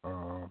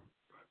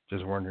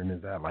 Just wondering,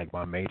 is that like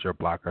my major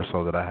blocker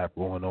so that I have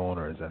going on,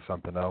 or is that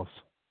something else?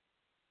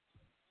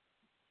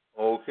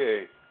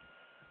 Okay.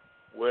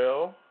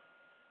 Well,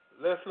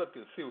 let's look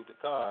and see what the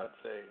cards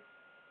say.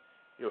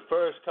 Your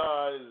first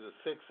card is the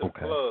Six of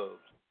Clubs.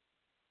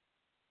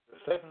 The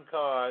second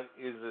card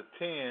is the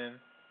 10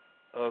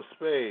 of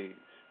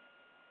Spades.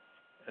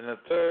 And the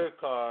third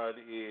card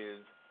is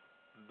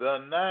the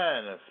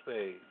 9 of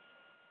Spades.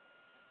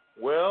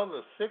 Well,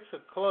 the 6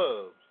 of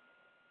Clubs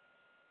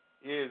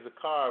is a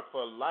card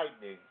for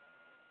lightning.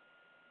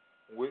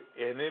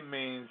 And it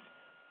means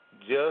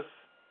just,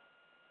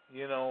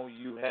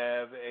 you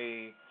have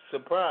a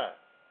surprise.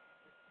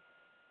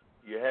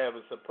 you have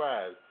a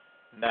surprise.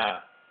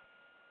 Now,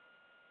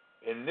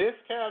 in this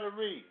kind of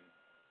reading,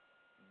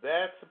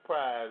 that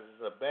surprise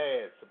is a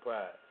bad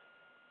surprise.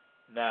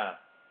 Now,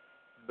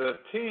 the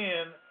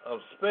 10 of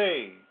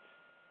spades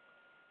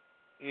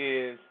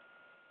is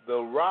the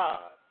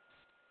rod.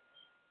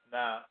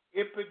 Now,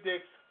 it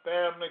predicts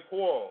family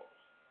quarrels.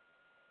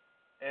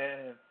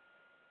 And,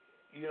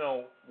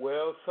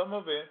 some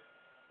of it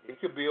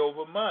could be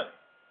over money.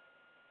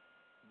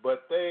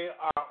 But they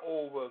are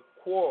over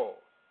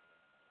quarrels.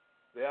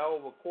 They are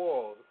over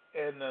quarrels.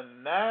 And the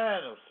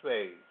 9 of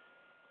spades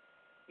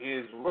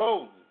is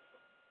roses,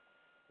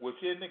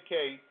 which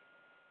indicate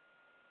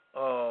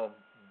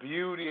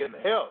beauty and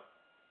health.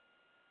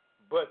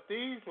 But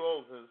these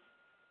roses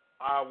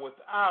are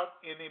without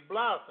any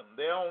blossom.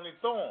 They're only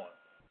thorns.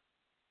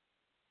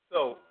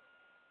 So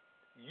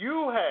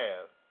you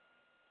have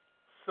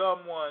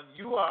someone,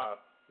 you are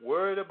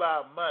worried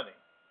about money.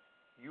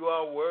 You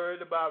are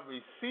worried about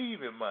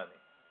receiving money.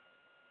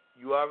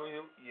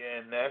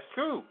 And that's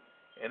true.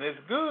 And it's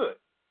good.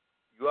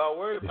 You are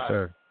worried about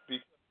it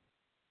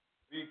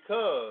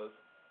because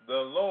the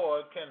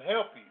Lord can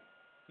help you.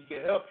 He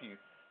can help you.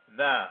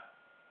 Now,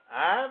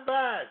 I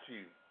advise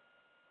you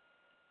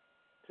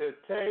to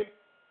take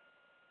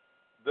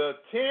the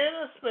 10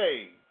 of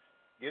spades,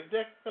 get a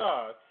deck of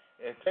cards,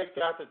 and take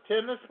out the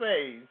 10 of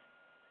spades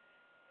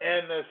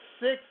and the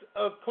 6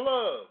 of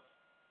clubs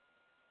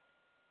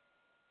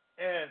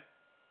and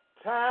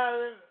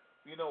tie,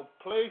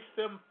 place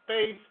them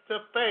face to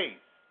face.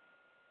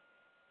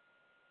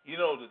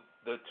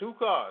 The 2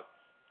 cards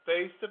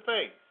face to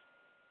face,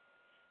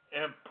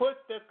 and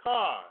put the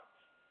cards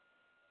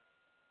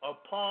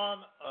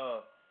upon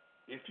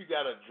if you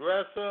got a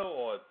dresser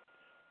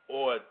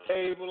or a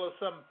table or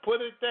something,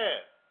 put it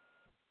there.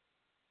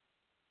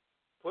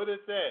 Put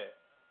it there.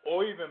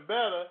 Or even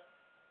better,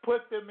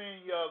 put them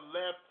in your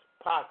left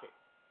pocket.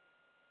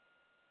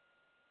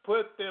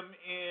 Put them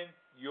in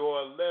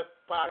your left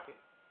pocket.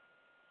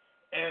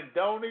 And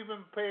don't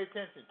even pay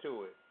attention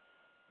to it.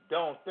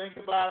 Don't think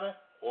about it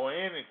or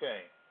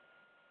anything.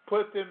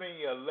 Put them in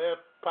your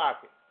left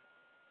pocket.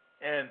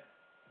 And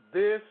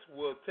this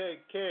will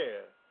take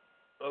care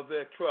of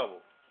their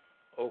trouble.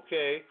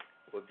 Okay?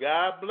 Well,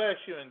 God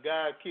bless you and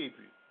God keep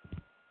you.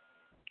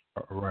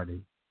 All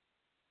righty.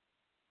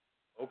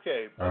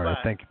 Okay. Bye-bye. All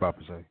right. Thank you,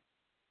 Papa Say.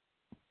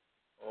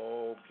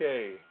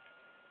 Okay.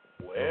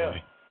 Well,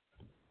 we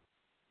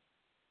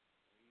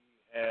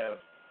have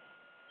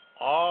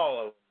all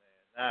of them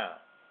there now.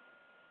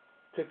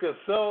 To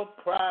consult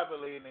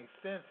privately and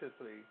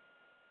extensively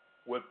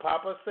with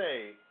Papa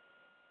Say,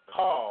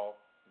 call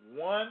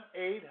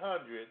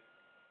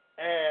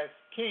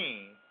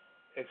 1-800-ASK-KING,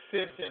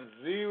 extension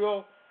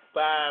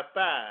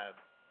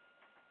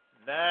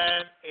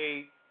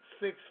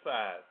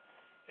 055-9865,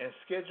 and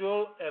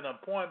schedule an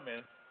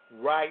appointment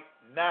right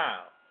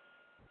now.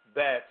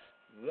 That's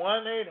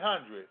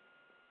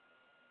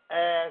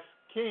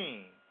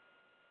 1-800-ASK-KING,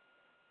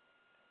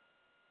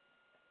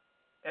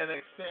 and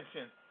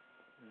extension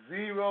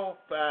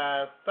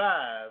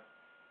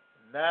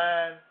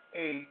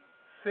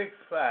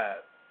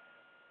 055-9865.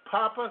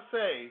 Papa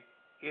Say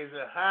is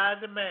in high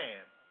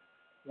demand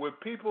with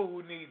people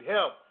who need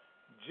help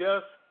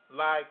just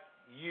like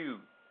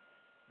you.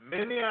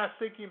 Many are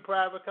seeking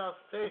private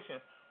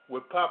consultation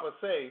with Papa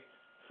Say,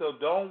 so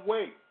don't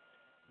wait.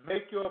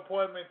 Make your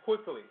appointment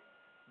quickly.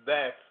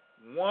 That's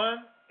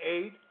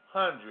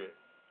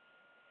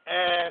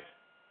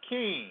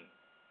 1-800-ASK-KING,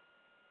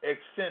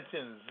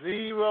 extension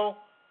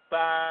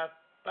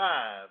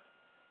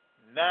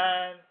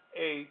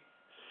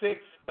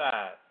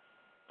 055-9865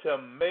 to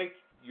make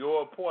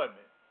your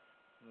appointment.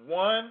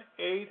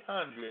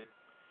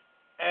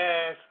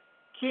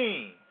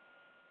 1-800-ASK-KING,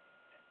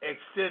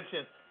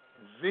 extension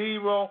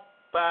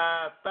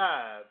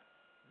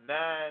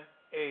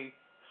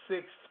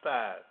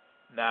 055-9865.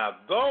 Now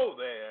go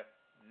there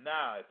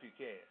now if you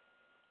can.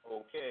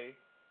 Okay?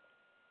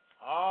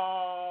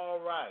 All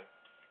right.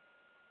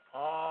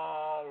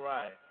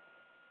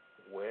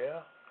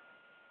 Well,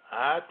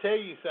 I'll tell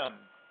you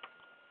something.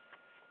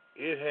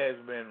 It has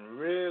been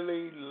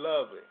really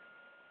lovely.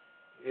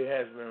 It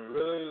has been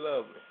really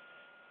lovely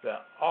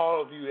that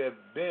all of you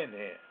have been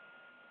here.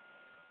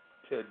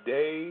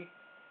 Today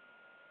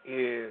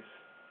is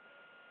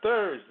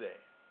Thursday.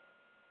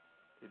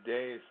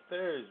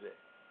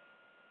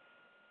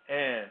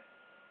 And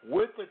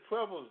with the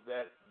troubles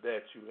that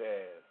you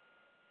have,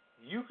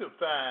 you can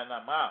find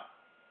them out.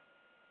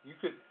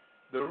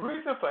 The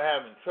reason for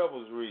having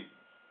troubles readings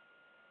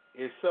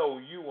is so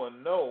you will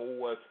know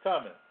what's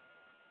coming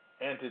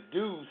and to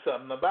do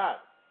something about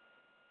it.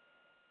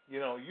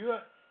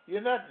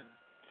 You're not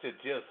to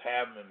just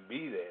have them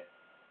be there.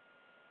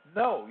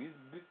 No, you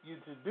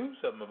to do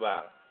something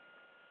about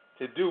it.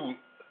 To do,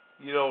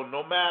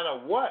 no matter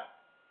what,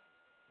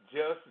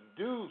 just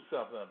do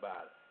something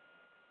about it.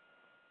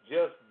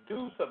 Just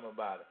do something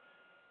about it.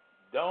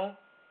 Don't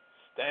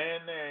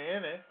stand there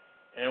in it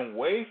and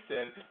waste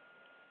it.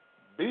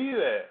 Be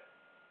there.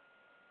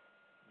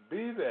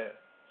 Be there.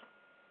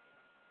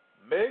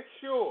 Make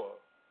sure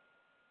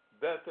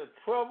that the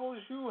troubles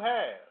you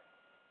have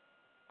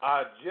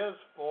are just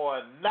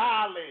for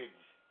knowledge.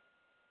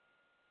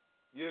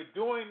 You're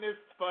doing this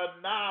for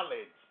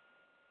knowledge.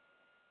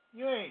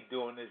 You ain't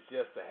doing this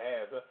just to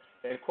have it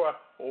and cry,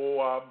 oh,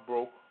 I'm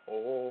broke,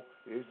 oh,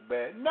 it's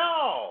bad.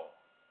 No.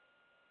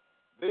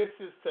 This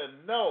is to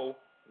know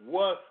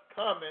what's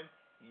coming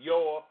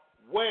your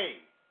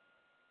way.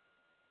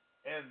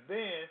 And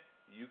then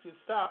you can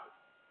stop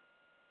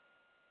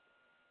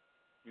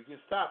it. You can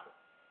stop it.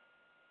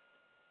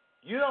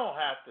 You don't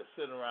have to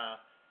sit around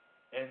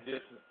and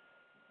just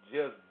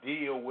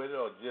deal with it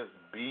or just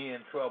be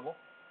in trouble.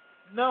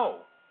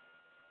 No.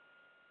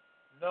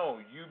 No,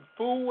 you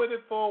fool with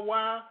it for a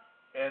while,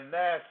 and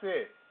that's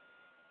it.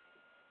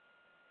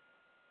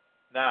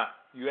 Now,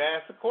 you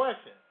ask the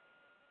question,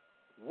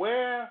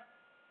 where,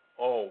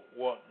 oh,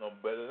 what, no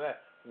better than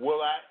that,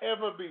 will I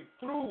ever be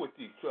through with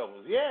these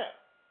troubles? Yeah,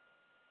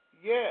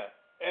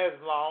 as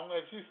long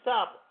as you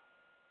stop them.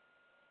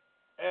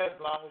 As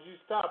long as you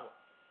stop them.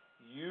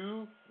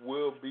 You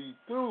will be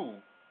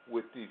through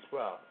with these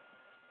problems.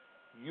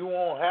 You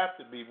won't have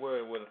to be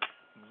worried with them.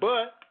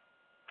 But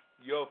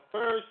your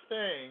first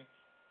thing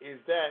is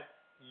that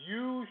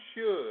you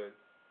should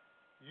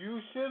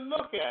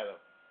look at them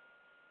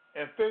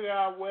and figure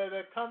out where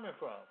they're coming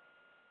from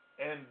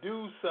and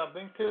do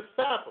something to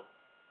stop them.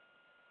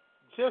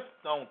 Just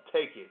don't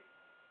take it.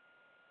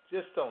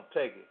 Just don't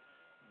take it.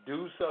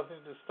 Do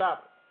something to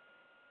stop it.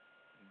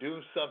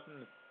 Do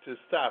something to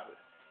stop it.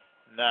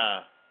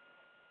 Now,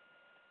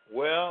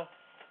 well,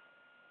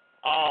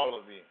 all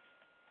of you,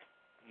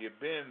 you've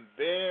been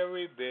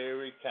very,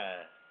 very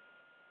kind.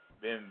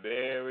 Been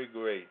very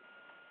great.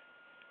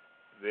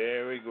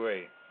 Very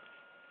great.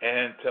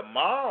 And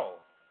tomorrow,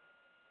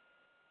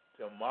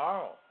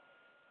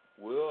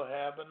 we'll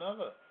have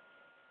another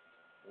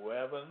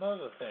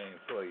thing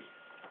for you.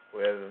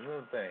 We'll have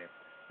another thing.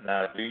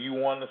 Now, do you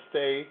want to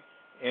stay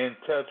in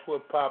touch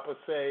with Papa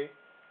Say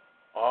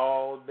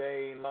all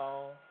day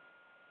long?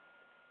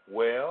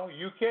 Well,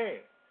 you can.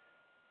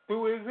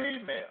 Through his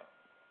email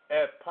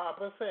at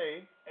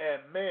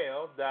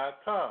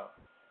papasay@mail.com.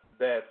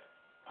 That's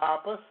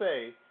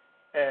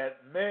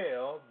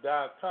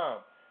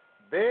papasay@mail.com.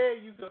 There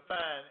you can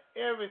find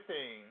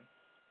everything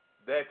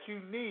that you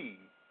need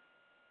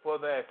for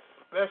that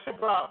special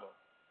problem,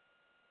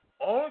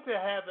 only to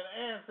have it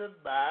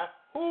answered by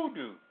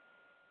Hoodoo.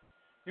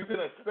 You can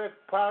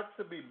expect products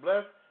to be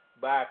blessed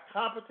by a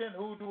competent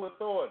Hoodoo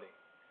authority,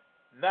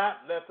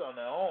 not left on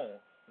their own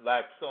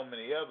like so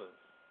many others.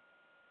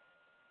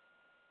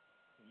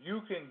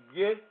 You can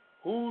get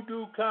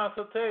Hoodoo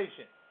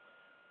consultation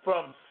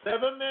from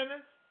 7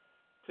 minutes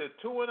to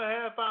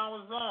 2.5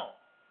 hours long.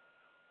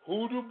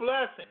 Hoodoo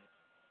blessings,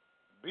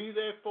 be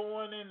they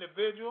for an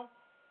individual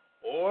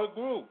or a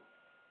group,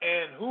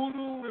 and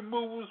Hoodoo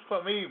removals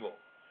from evil,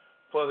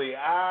 for the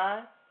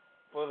eye,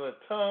 for the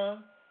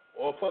tongue,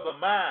 or for the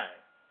mind,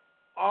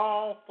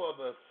 all for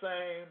the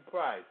same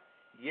price.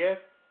 Yes,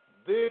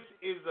 this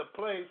is the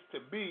place to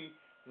be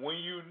when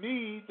you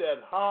need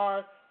that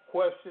hard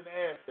question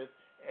answered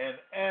and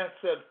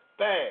answered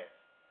fast.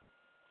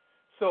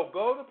 So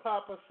go to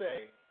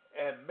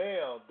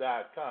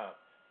papasay@mail.com.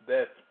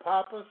 That's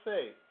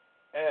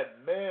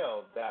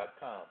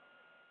papasay@mail.com.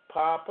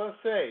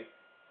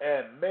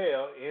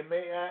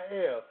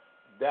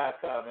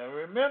 papasay@mail.com. And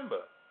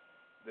remember,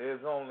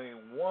 there's only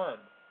one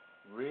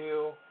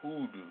real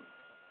Hoodoo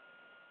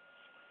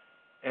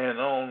and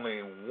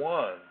only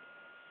one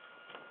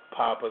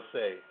Papa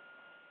Say.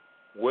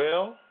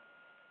 Well,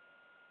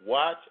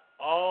 watch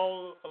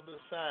all of the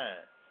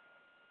signs.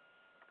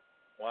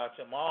 Watch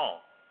them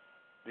all,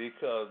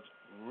 because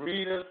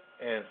readers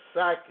and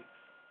psychics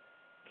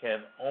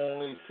can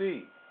only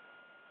see.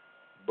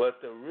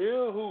 But the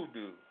real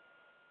Hoodoo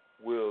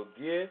will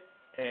get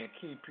and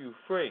keep you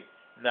free.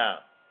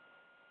 Now,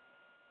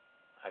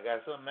 I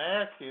got something to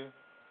ask you.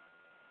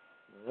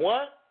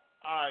 What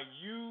are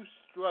you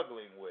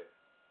struggling with?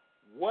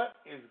 What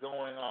is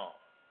going on?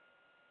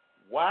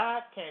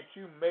 Why can't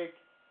you make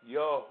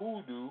your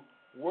Hoodoo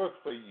work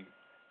for you?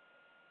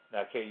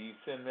 Now, can you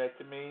send that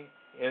to me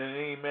in an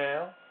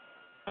email,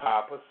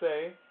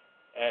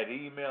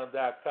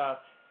 papasay@email.com,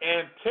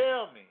 and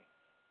tell me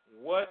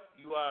what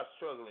you are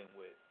struggling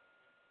with?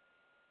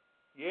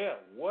 Yeah,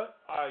 what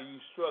are you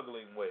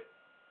struggling with?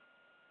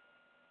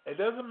 It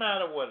doesn't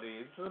matter what it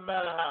is. It doesn't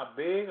matter how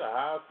big or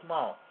how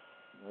small.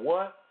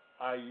 What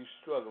are you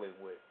struggling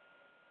with?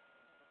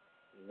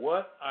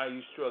 What are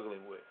you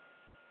struggling with?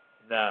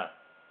 Now,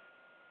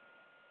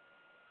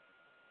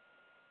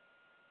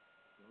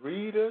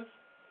 readers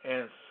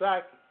and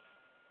psychics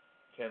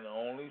can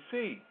only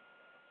see,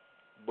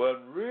 but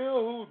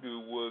real Hoodoo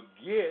will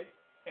get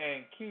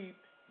and keep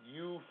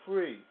you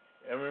free.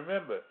 And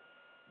remember,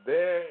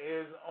 there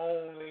is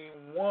only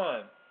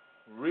one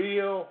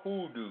real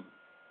Hoodoo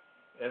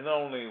and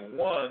only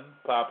one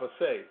Papa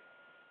Say.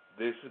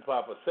 This is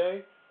Papa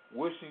Say,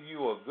 wishing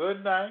you a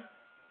good night,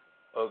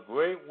 a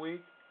great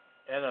week,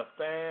 and a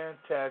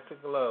fantastic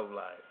love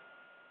life.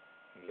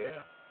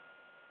 Yeah.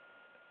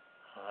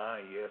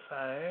 Yes,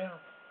 I am.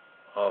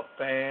 a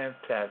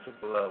fantastic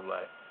love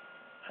life.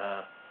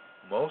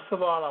 Most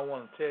of all, I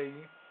want to tell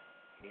you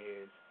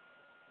is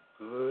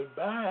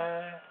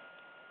goodbye.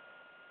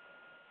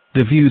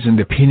 The views and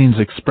opinions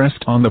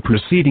expressed on the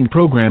preceding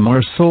program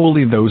are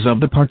solely those of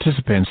the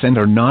participants and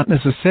are not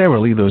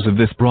necessarily those of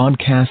this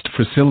broadcast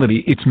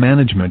facility, its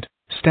management,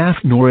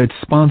 staff, nor its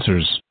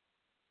sponsors.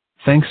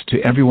 Thanks to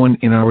everyone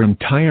in our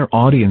entire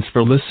audience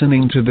for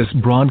listening to this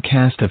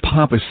broadcast of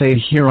Papa Say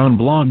here on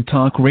Blog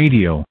Talk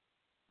Radio.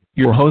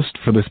 Your host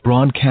for this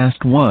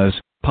broadcast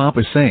was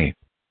Papa Say.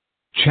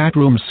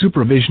 Chatroom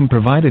supervision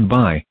provided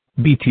by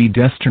BT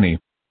Destiny.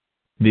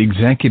 The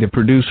executive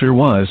producer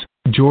was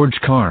George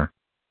Carr.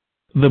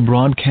 The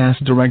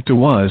broadcast director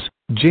was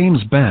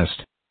James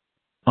Best.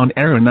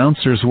 On-air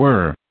announcers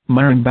were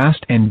Myron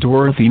Bast and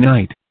Dorothy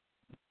Knight.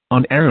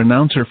 On-air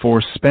announcer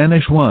for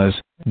Spanish was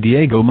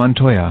Diego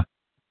Montoya.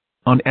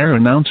 On-air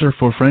announcer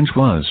for French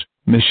was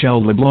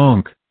Michelle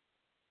LeBlanc.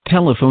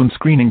 Telephone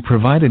screening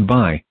provided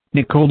by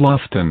Nicole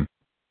Lofton.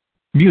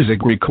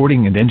 Music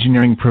recording and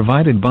engineering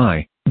provided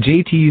by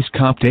JT's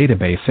Cop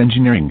Database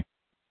Engineering.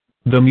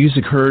 The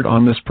music heard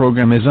on this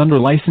program is under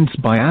license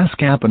by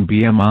ASCAP and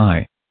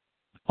BMI.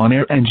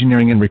 On-air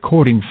engineering and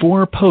recording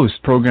for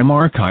post-program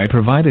archive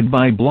provided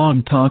by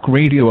Blog Talk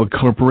Radio, a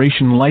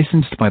corporation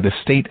licensed by the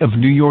state of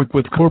New York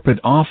with corporate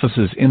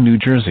offices in New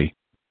Jersey.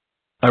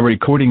 A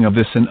recording of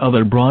this and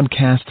other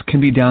broadcasts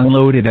can be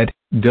downloaded at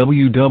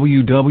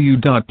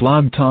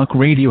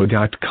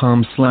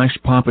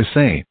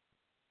www.blogtalkradio.com/papasay.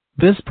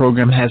 This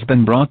program has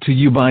been brought to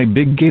you by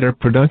Big Gator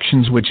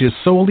Productions, which is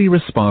solely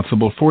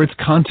responsible for its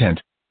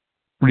content.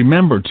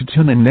 Remember to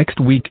tune in next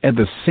week at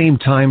the same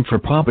time for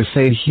Papa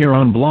Say here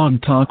on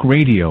Blog Talk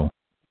Radio.